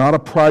 It's not a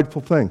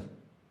prideful thing.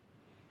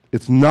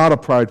 It's not a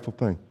prideful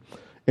thing.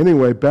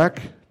 Anyway,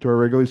 back to our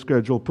regularly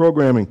scheduled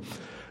programming.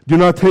 Do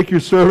not take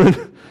your servant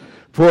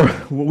for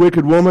a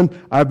wicked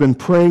woman. I've been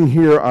praying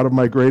here out of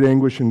my great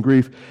anguish and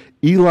grief.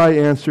 Eli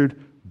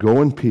answered,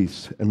 go in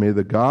peace, and may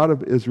the God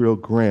of Israel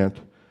grant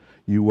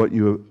you what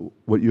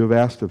you have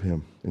asked of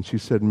him. And she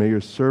said, may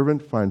your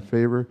servant find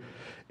favor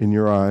in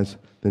your eyes.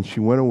 Then she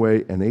went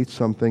away and ate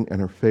something,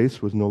 and her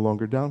face was no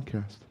longer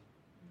downcast.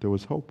 There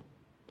was hope.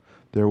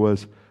 There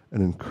was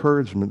an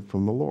encouragement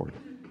from the Lord.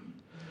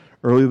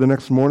 Early the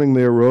next morning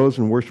they arose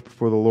and worshipped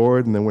before the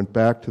Lord, and then went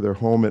back to their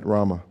home at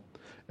Ramah.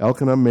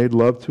 Elkanah made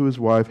love to his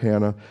wife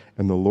Hannah,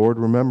 and the Lord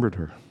remembered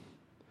her.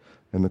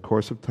 In the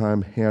course of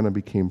time, Hannah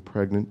became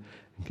pregnant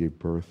and gave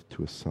birth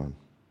to a son.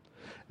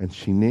 And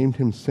she named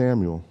him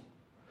Samuel.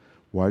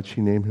 Why did she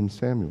name him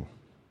Samuel?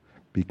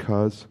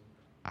 Because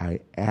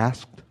I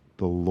asked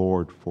the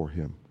Lord for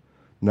him.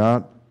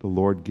 Not the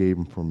Lord gave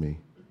him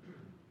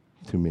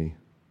to me,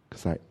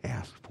 because I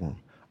asked for him.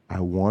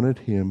 I wanted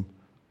him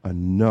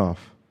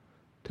enough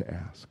to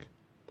ask.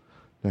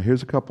 Now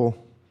here's a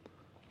couple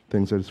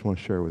things I just want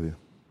to share with you.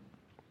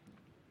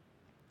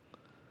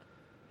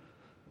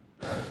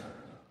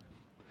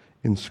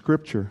 In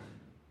Scripture,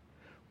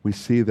 we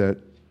see that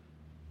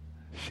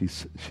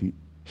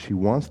she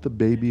wants the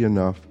baby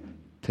enough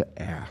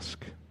to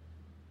ask.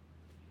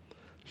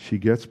 She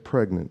gets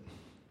pregnant,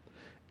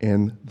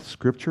 and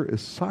Scripture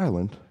is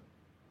silent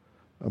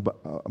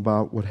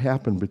about what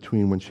happened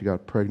between when she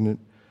got pregnant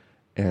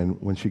and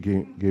when she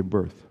gave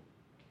birth.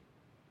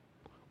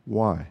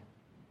 Why?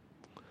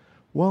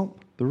 Well,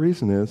 the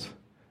reason is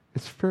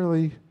it's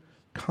fairly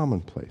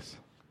commonplace.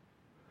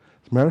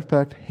 As a matter of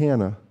fact,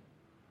 Hannah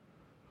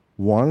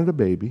wanted a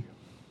baby,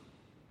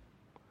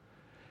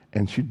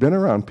 and she'd been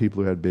around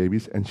people who had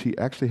babies, and she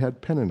actually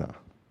had Peninnah.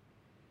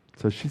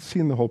 So she'd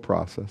seen the whole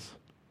process.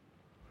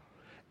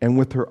 And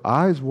with her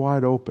eyes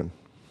wide open,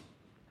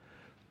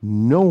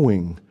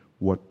 knowing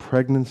what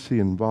pregnancy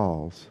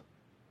involves,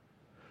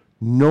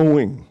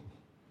 knowing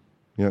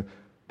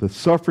the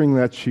suffering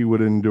that she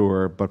would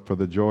endure, but for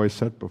the joy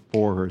set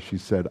before her, she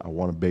said, I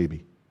want a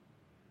baby.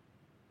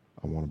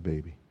 I want a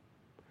baby.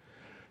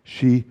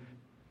 She,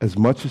 as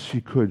much as she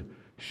could,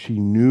 she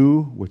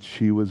knew what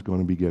she was going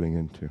to be getting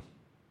into.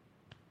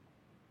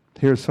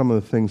 Here are some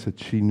of the things that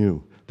she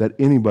knew, that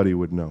anybody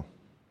would know.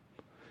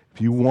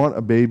 If you want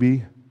a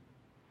baby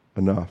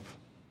enough,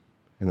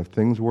 and if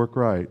things work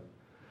right,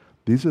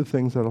 these are the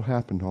things that will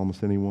happen to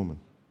almost any woman.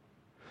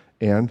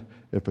 And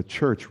if a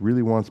church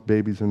really wants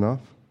babies enough,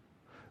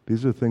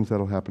 these are the things that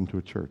will happen to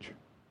a church.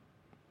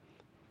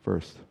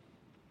 First,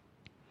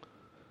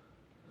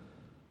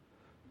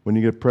 when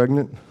you get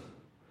pregnant,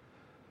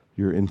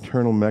 your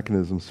internal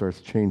mechanism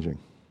starts changing.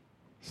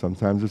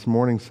 Sometimes it's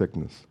morning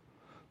sickness,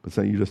 but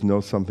you just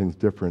know something's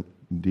different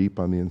deep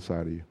on the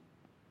inside of you.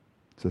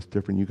 It's just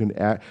different.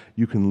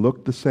 You can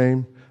look the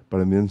same, but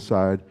on the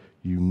inside,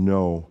 you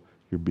know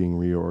you're being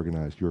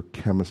reorganized. Your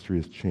chemistry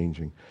is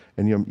changing.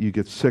 And you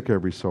get sick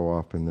every so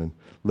often. And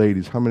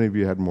ladies, how many of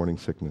you had morning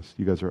sickness?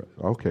 You guys are,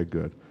 okay,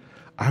 good.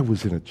 I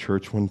was in a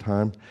church one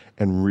time,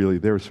 and really,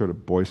 they were sort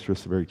of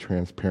boisterous, very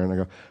transparent. I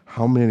go,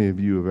 how many of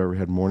you have ever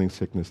had morning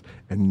sickness?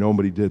 And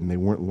nobody did, and they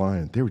weren't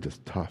lying. They were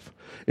just tough.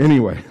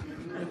 Anyway.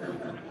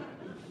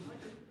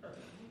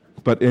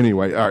 But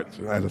anyway, all right,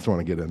 I just want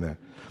to get in that.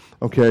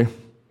 Okay.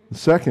 The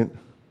second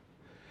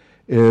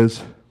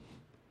is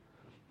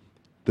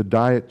the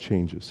diet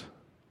changes.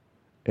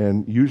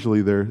 And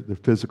usually their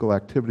physical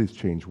activities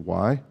change.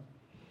 Why?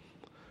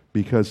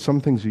 Because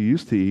some things you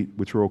used to eat,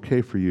 which are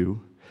okay for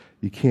you,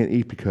 you can't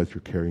eat because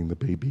you're carrying the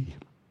baby.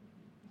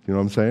 You know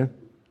what I'm saying?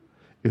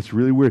 It's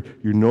really weird.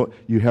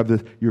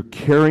 You're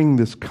carrying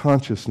this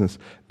consciousness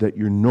that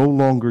you're no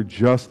longer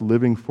just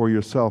living for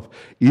yourself,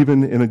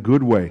 even in a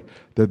good way,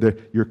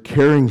 that you're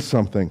carrying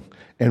something.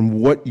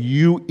 And what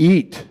you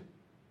eat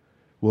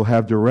will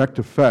have direct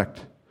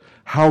effect.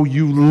 How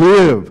you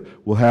live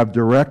will have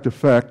direct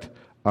effect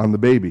on the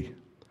baby.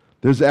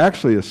 There's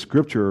actually a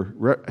scripture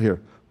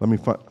here.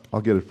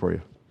 I'll get it for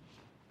you.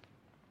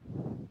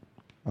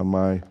 On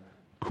my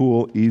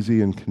cool,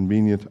 easy, and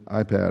convenient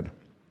iPad.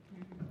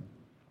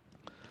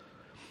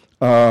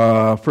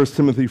 1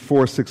 Timothy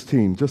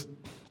 4:16.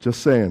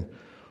 Just saying.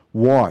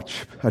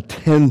 Watch,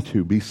 attend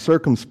to, be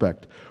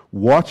circumspect.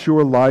 Watch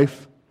your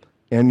life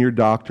and your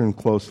doctrine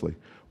closely.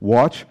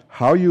 Watch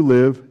how you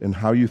live and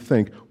how you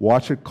think.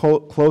 Watch it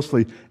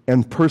closely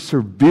and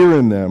persevere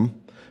in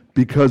them,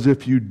 because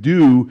if you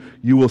do,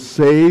 you will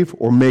save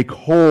or make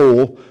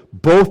whole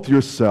both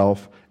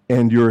yourself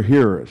and your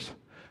hearers.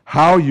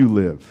 How you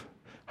live,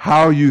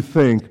 how you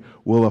think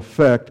will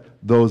affect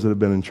those that have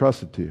been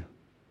entrusted to you.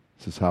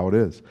 This is how it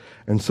is.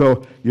 And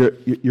so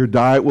your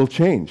diet will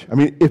change. I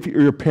mean, if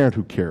you're a parent,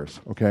 who cares,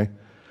 okay?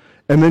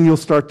 And then you'll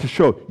start to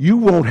show. You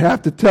won't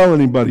have to tell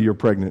anybody you're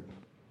pregnant.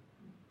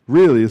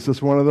 Really, it's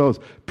just one of those.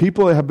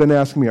 People have been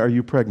asking me, are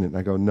you pregnant? And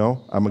I go,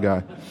 no, I'm a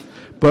guy.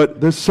 But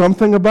there's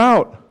something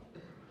about,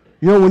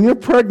 when you're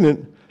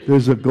pregnant,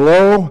 there's a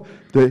glow,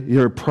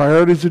 your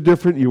priorities are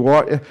different, you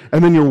walk,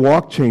 and then your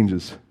walk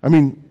changes. I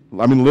mean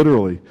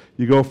literally.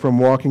 You go from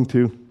walking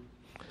to,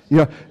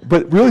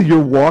 but really your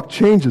walk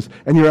changes,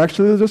 and you're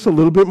actually just a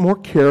little bit more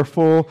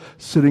careful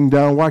sitting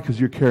down. Why? Because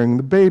you're carrying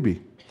the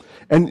baby.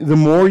 And the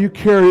more you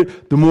carry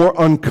it, the more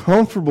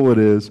uncomfortable it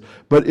is.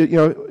 But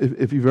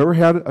if you've ever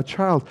had a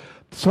child,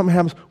 something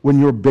happens when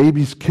your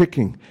baby's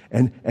kicking,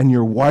 and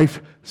your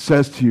wife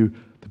says to you,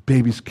 the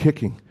baby's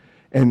kicking.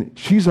 And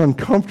she's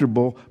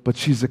uncomfortable, but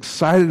she's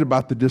excited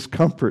about the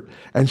discomfort.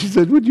 And she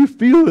said, would you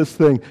feel this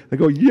thing? I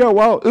go, yeah,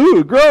 wow,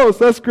 ooh, gross,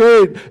 that's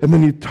great. And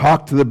then you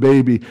talk to the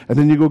baby, and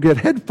then you go get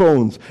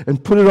headphones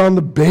and put it on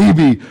the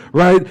baby,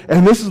 right?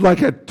 And this is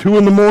like at 2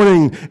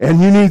 a.m, and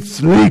you need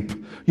sleep.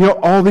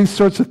 All these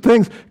sorts of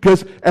things.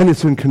 And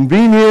it's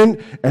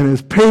inconvenient, and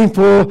it's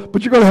painful,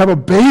 but you're going to have a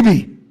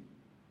baby.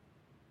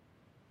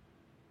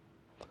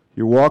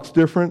 Your walk's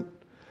different.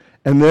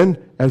 And then,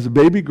 as the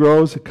baby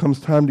grows, it comes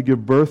time to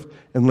give birth.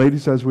 And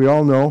ladies, as we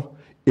all know,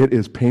 it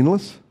is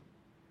painless,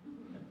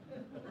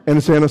 and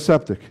it's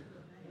antiseptic.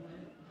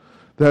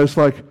 That is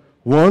like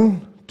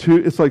 1, 2,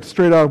 it's like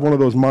straight out of one of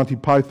those Monty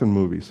Python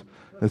movies.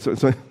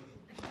 It's like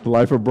The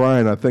Life of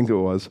Brian, I think it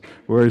was,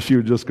 where she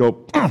would just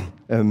go,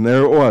 and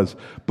there it was.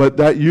 But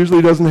that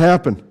usually doesn't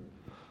happen.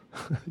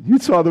 You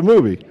saw the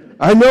movie.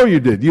 I know you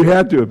did. You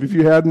had to. If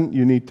you hadn't,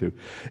 you need to.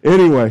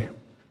 Anyway,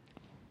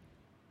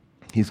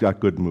 he's got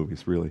good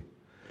movies, really.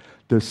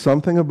 There's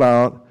something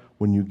about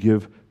when you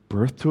give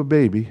birth to a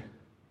baby,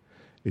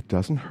 it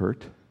doesn't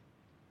hurt.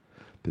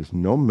 There's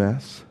no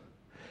mess.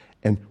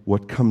 And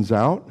what comes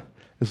out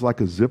is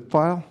like a zip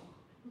file,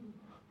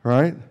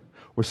 right?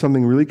 Or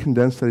something really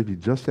condensed that if you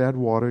just add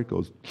water, it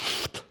goes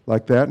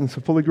like that, and it's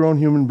a fully grown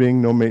human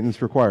being, no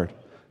maintenance required.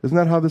 Isn't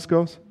that how this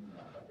goes?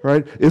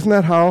 Right? Isn't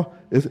that how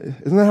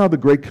the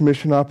Great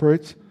Commission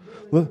operates?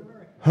 Huh?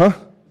 Well,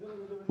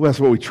 that's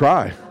what we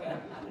try.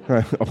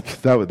 Right? Oh,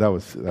 that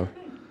was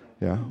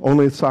yeah.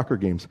 Only at soccer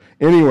games.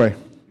 Anyway,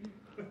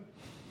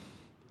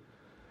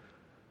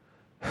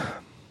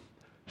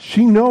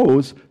 she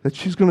knows that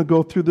she's going to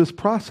go through this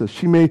process.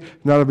 She may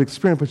not have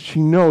experienced, but she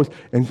knows,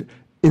 and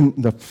in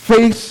the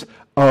face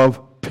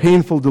of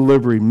painful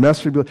delivery,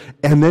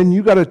 and then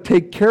you got to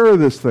take care of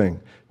this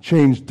thing,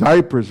 change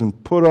diapers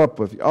and put up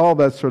with all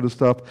that sort of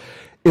stuff.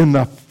 In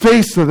the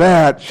face of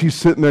that, she's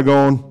sitting there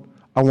going,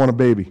 I want a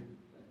baby.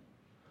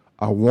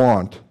 I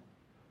want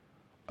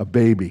a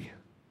baby.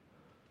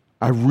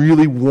 I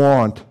really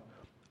want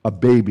a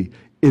baby.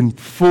 In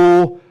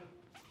full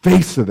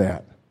face of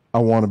that, I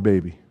want a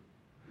baby.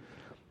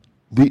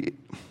 The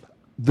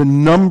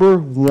number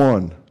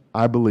one,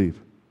 I believe,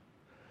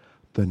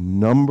 the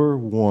number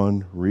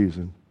one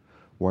reason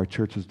why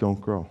churches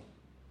don't grow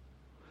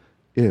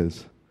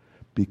is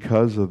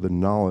because of the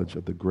knowledge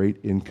of the great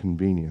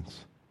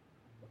inconvenience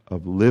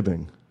of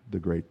living the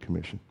Great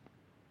Commission.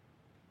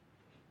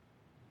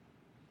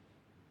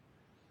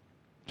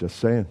 Just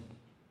saying.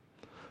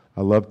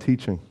 I love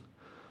teaching,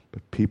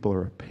 but people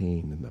are a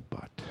pain in the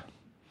butt.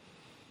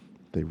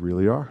 They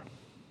really are.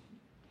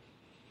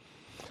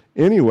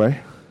 Anyway,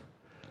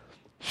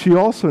 she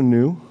also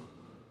knew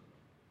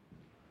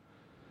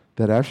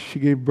that after she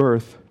gave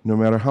birth, no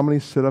matter how many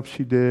sit-ups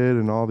she did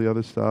and all the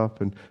other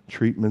stuff and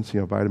treatments,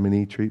 vitamin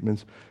E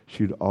treatments,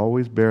 she'd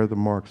always bear the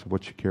marks of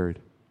what she carried.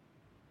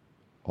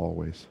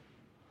 Always.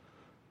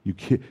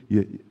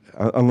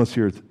 Unless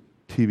you're a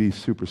TV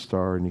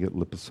superstar and you get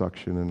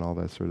liposuction and all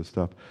that sort of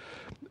stuff,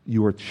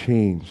 you are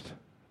changed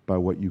by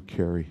what you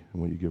carry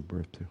and what you give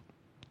birth to.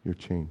 You're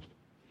changed.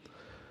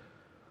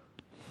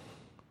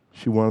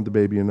 She wanted the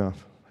baby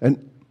enough.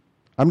 And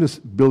I'm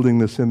just building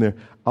this in there.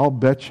 I'll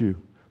bet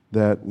you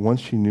that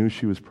once she knew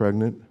she was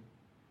pregnant,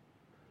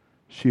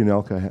 she and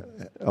Elke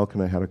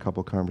and I had a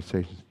couple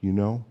conversations.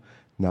 Now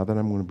that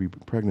I'm going to be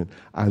pregnant,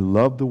 I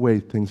love the way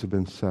things have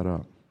been set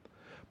up,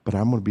 but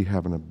I'm going to be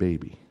having a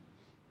baby.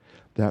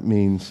 That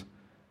means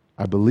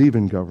I believe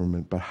in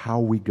government, but how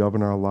we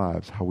govern our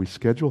lives, how we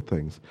schedule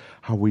things,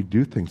 how we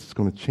do things, it's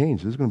going to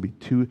change. There's going to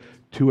be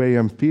 2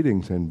 a.m.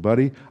 feedings, and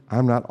buddy,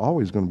 I'm not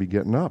always going to be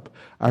getting up.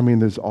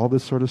 There's all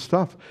this sort of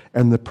stuff.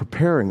 And the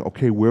preparing,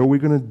 okay, where are we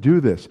going to do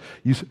this?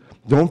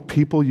 Don't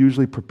people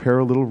usually prepare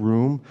a little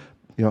room,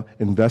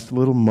 invest a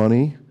little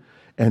money,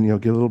 and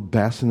get a little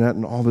bassinet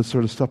and all this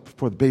sort of stuff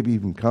before the baby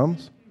even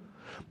comes?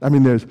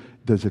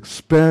 There's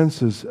expense,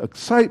 there's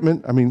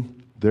excitement.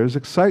 There's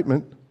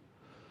excitement.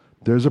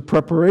 There's a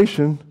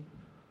preparation.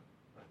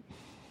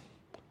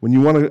 When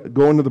you want to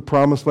go into the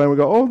promised land, we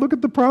go, oh, look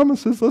at the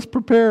promises, let's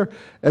prepare.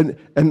 And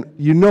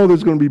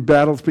there's going to be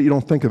battles, but you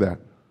don't think of that.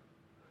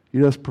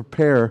 You just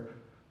prepare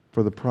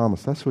for the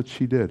promise. That's what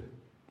she did.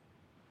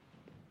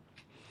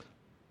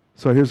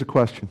 So here's a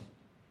question,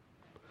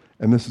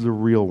 and this is a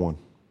real one.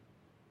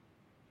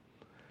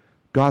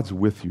 God's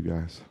with you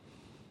guys.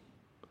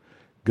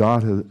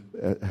 God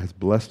has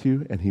blessed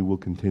you, and He will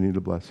continue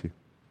to bless you.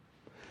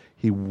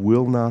 He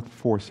will not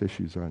force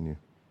issues on you.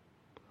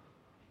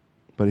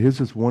 But here's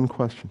this one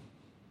question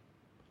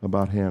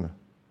about Hannah.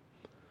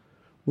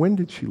 When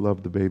did she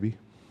love the baby?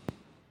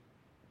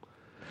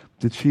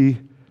 Did she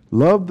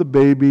love the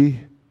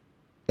baby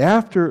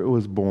after it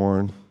was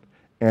born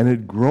and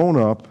had grown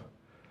up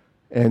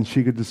and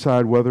she could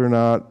decide whether or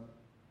not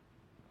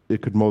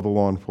it could mow the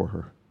lawn for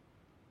her?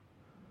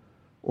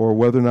 Or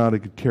whether or not it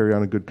could carry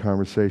on a good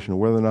conversation, or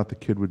whether or not the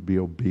kid would be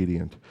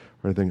obedient,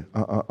 or anything.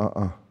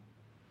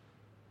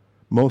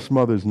 Most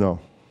mothers know.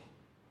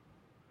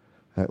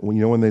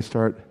 When they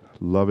start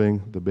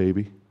loving the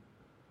baby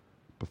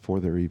before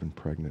they're even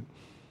pregnant.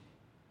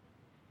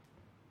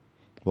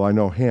 Well, I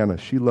know Hannah,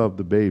 she loved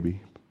the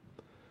baby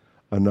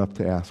enough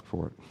to ask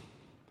for it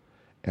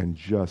and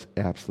just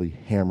absolutely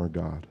hammer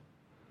God.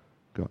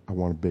 God, I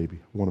want a baby.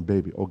 I want a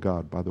baby. Oh,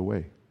 God, by the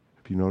way,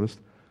 have you noticed?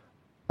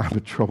 I'm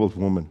a troubled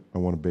woman. I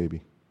want a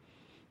baby.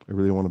 I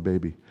really want a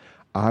baby.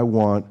 I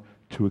want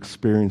to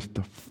experience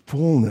the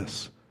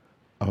fullness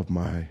of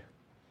my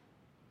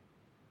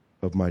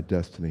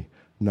destiny,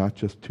 not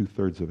just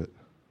 2/3 of it.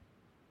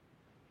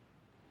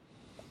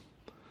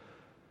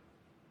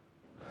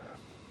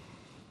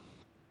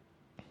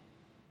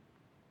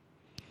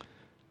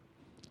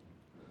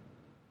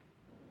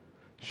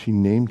 She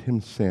named him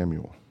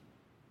Samuel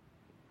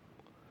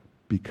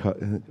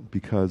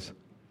because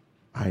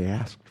I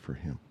asked for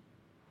him.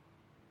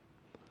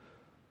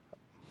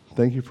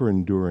 Thank you for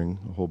enduring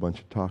a whole bunch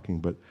of talking,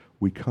 but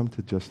we come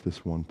to just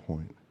this one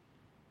point.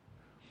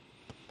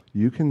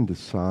 You can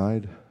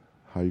decide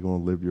how you're going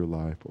to live your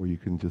life, or you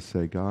can just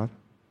say, God,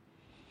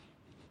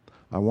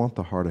 I want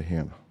the heart of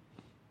Hannah.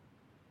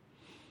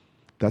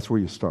 That's where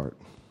you start.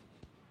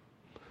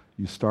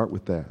 You start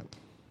with that.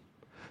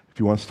 If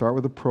you want to start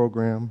with a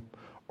program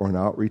or an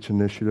outreach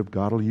initiative,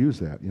 God will use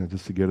that,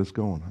 just to get us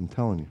going. I'm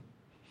telling you.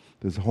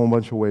 There's a whole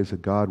bunch of ways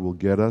that God will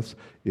get us,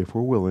 if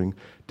we're willing,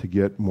 to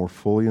get more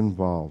fully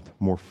involved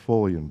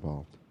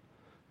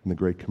in the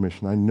Great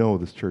Commission. I know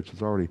this church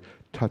is already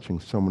touching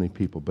so many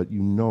people, but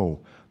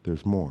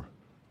there's more.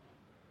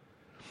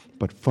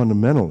 But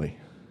fundamentally,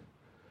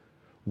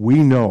 we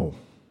know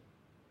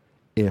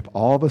if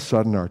all of a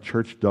sudden our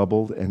church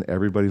doubled and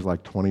everybody's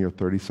like 20 or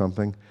 30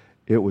 something,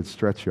 it would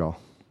stretch y'all.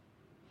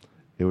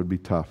 It would be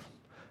tough,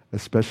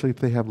 especially if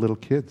they have little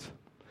kids.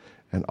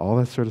 And all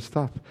that sort of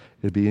stuff.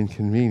 It'd be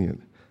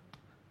inconvenient.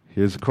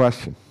 Here's a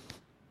question.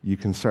 You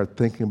can start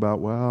thinking about,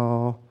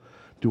 well,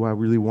 do I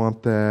really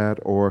want that?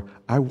 Or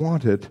I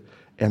want it,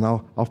 and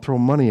I'll throw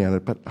money at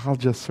it, but I'll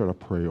just sort of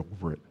pray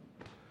over it.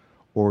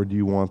 Or do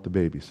you want the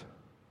babies?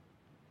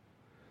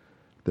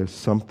 There's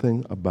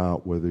something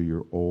about whether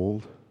you're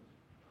old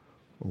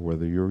or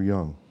whether you're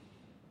young.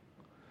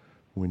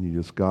 When you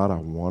just, God, I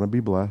want to be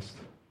blessed.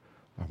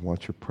 I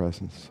want your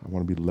presence. I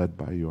want to be led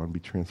by you. I want to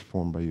be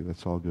transformed by you.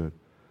 That's all good.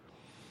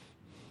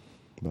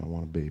 But I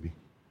want a baby.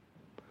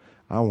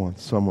 I want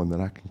someone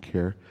that I can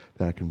care,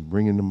 that I can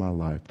bring into my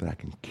life, that I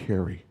can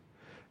carry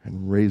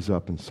and raise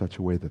up in such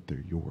a way that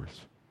they're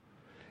yours.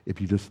 If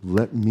you just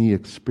let me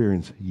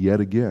experience yet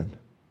again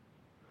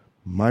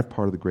my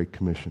part of the Great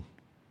Commission,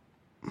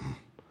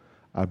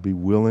 I'd be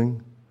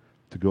willing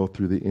to go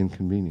through the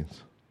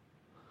inconvenience.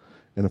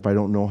 And if I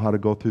don't know how to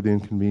go through the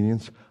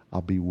inconvenience,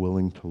 I'll be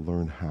willing to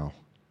learn how.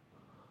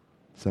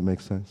 Does that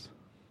make sense?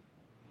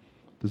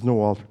 There's no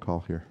altar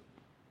call here.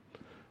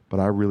 But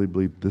I really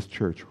believe this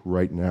church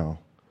right now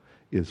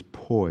is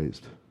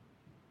poised,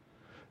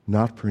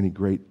 not for any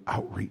great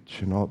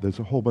outreach and all. There's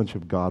a whole bunch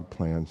of God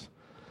plans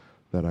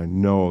that I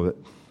know that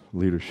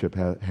leadership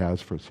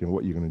has for us.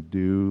 What you're going to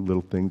do,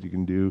 little things you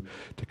can do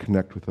to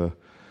connect with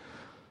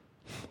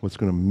what's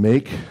going to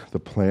make the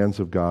plans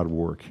of God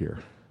work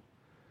here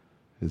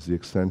is the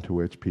extent to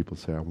which people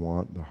say, I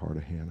want the heart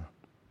of Hannah.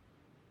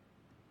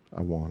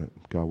 I want it.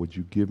 God, would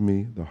you give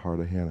me the heart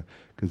of Hannah?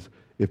 Because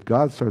if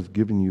God starts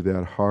giving you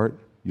that heart,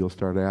 you'll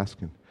start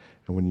asking.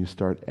 And when you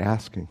start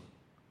asking,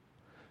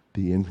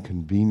 the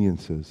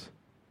inconveniences,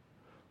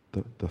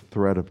 the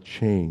threat of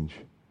change,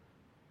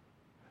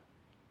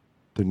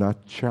 they're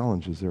not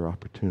challenges, they're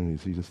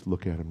opportunities. You just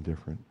look at them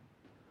different.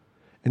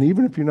 And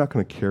even if you're not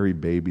going to carry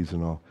babies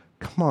and all,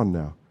 come on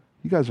now.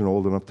 You guys are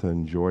old enough to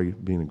enjoy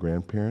being a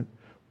grandparent.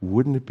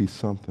 Wouldn't it be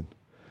something?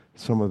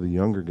 Some of the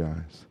younger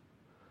guys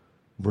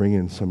bring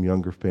in some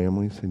younger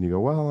families and you go,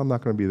 well, I'm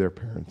not going to be their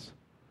parents,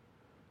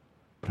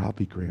 but I'll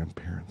be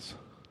grandparents.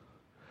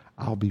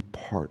 I'll be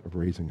part of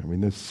raising them. I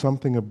mean, there's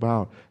something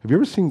about, have you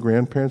ever seen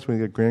grandparents when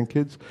they get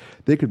grandkids?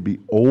 They could be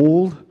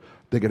old,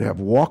 they could have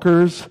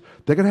walkers,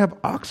 they could have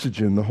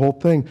oxygen, the whole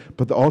thing,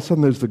 but all of a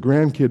sudden there's the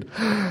grandkid,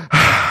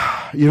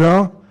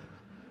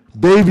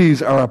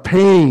 Babies are a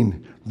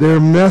pain, they're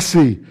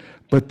messy,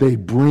 but they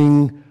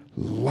bring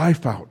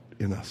life out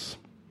in us.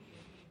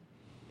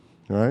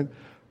 All right?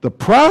 The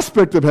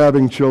prospect of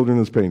having children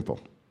is painful.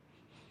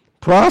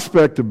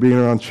 Prospect of being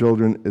around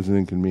children is an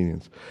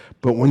inconvenience.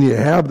 But when you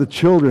have the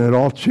children, it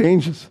all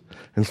changes.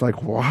 And it's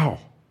like, wow.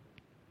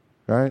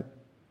 Right?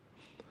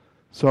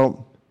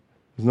 So,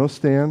 there's no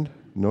stand,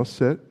 no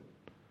sit.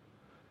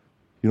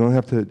 You don't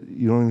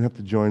even have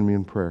to join me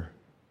in prayer.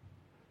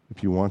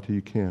 If you want to,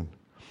 you can.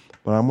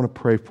 But I'm going to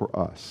pray for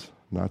us,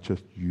 not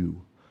just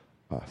you,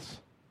 us,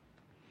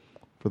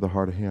 for the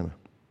heart of Hannah.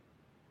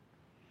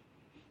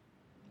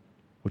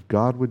 What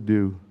God would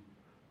do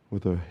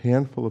with a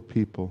handful of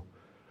people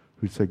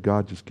who'd say,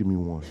 God, just give me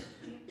one.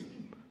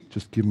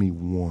 Just give me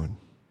one.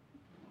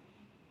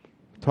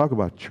 Talk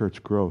about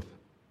church growth.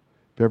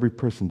 If every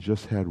person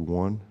just had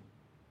one.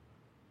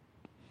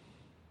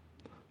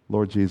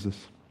 Lord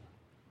Jesus,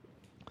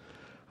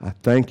 I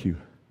thank you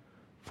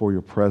for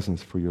your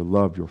presence, for your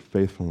love, your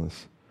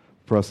faithfulness,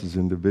 for us as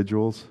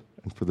individuals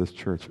and for this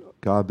church.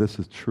 God, this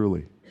is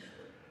truly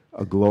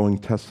a glowing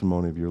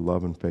testimony of your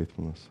love and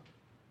faithfulness.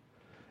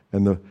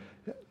 And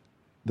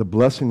the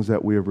blessings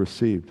that we have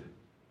received,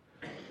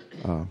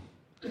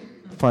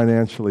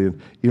 financially,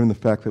 and even the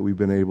fact that we've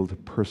been able to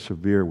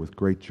persevere with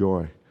great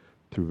joy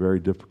through very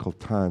difficult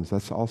times,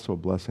 that's also a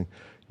blessing.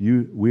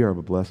 We are a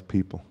blessed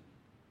people.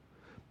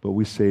 But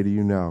we say to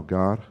you now,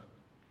 God,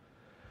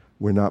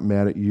 we're not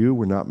mad at you,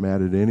 we're not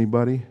mad at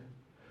anybody,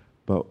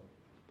 but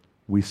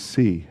we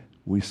see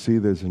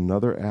there's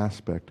another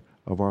aspect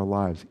of our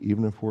lives,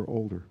 even if we're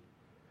older,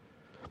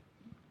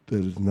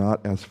 that is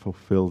not as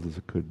fulfilled as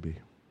it could be.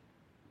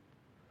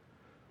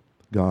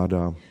 God,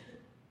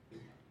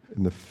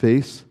 in the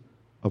face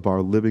of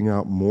our living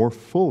out more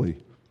fully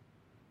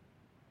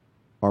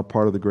our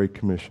part of the Great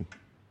Commission,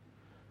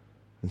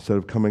 instead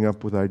of coming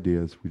up with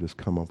ideas, we just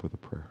come up with a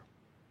prayer.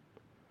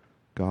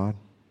 God,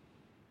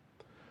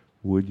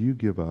 would you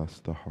give us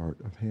the heart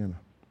of Hannah?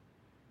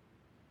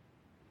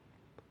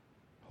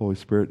 Holy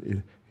Spirit,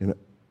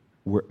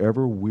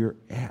 wherever we're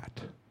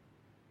at,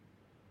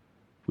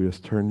 we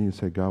just turn to you and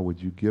say, God,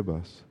 would you give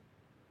us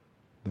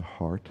the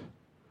heart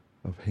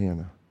of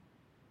Hannah?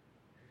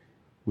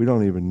 We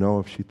don't even know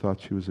if she thought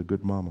she was a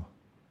good mama.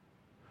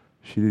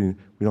 We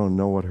don't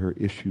know what her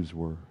issues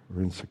were,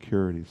 or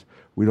insecurities.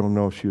 We don't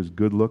know if she was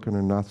good looking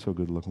or not so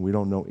good looking. We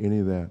don't know any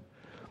of that.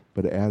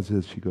 But as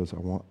is, she goes, I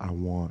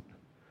want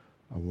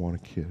a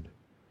kid.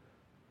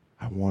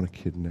 I want a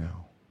kid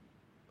now.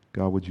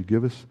 God, would you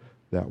give us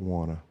that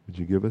wanna? Would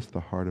you give us the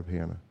heart of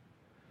Hannah?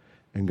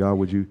 And God,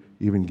 would you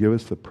even give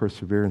us the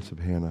perseverance of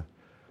Hannah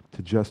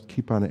to just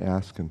keep on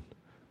asking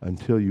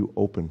until you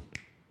open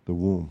the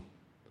womb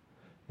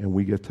and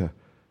we get to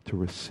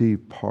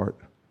receive part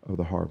of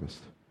the harvest.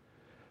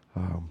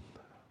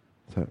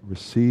 To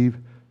receive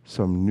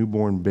some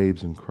newborn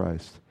babes in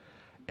Christ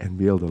and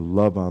be able to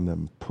love on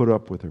them, put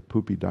up with their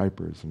poopy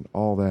diapers and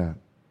all that,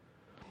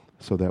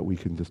 so that we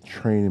can just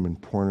train them and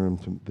point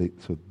them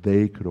so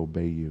they could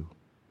obey you.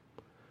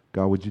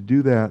 God, would you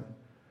do that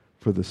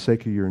for the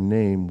sake of your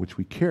name, which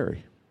we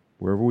carry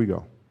wherever we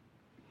go?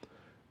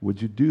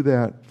 Would you do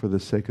that for the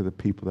sake of the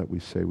people that we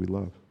say we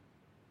love?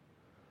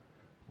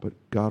 But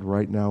God,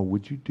 right now,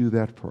 would you do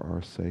that for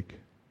our sake?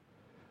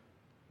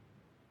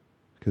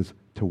 Because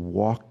to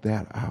walk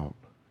that out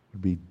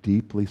would be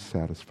deeply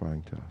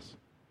satisfying to us.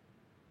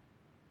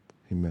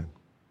 Amen.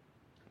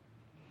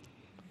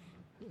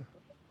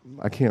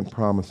 I can't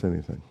promise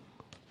anything.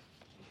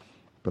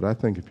 But I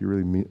think if you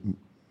really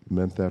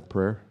meant that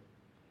prayer,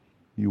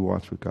 you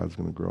watch what God's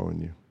going to grow in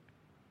you.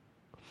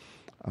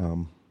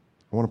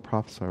 I want to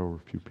prophesy over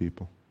a few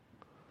people.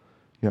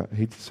 Yeah, I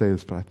hate to say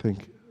this, but I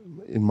think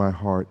in my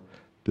heart,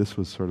 this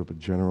was sort of a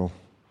general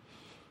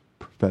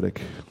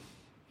prophetic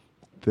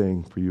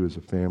thing for you as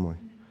a family.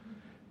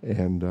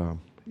 And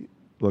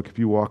look, if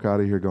you walk out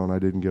of here going, I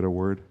didn't get a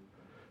word,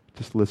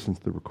 just listen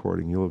to the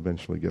recording. You'll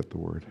eventually get the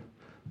word.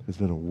 There's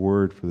been a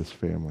word for this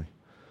family.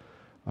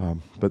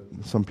 But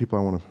some people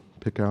I want to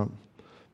pick out.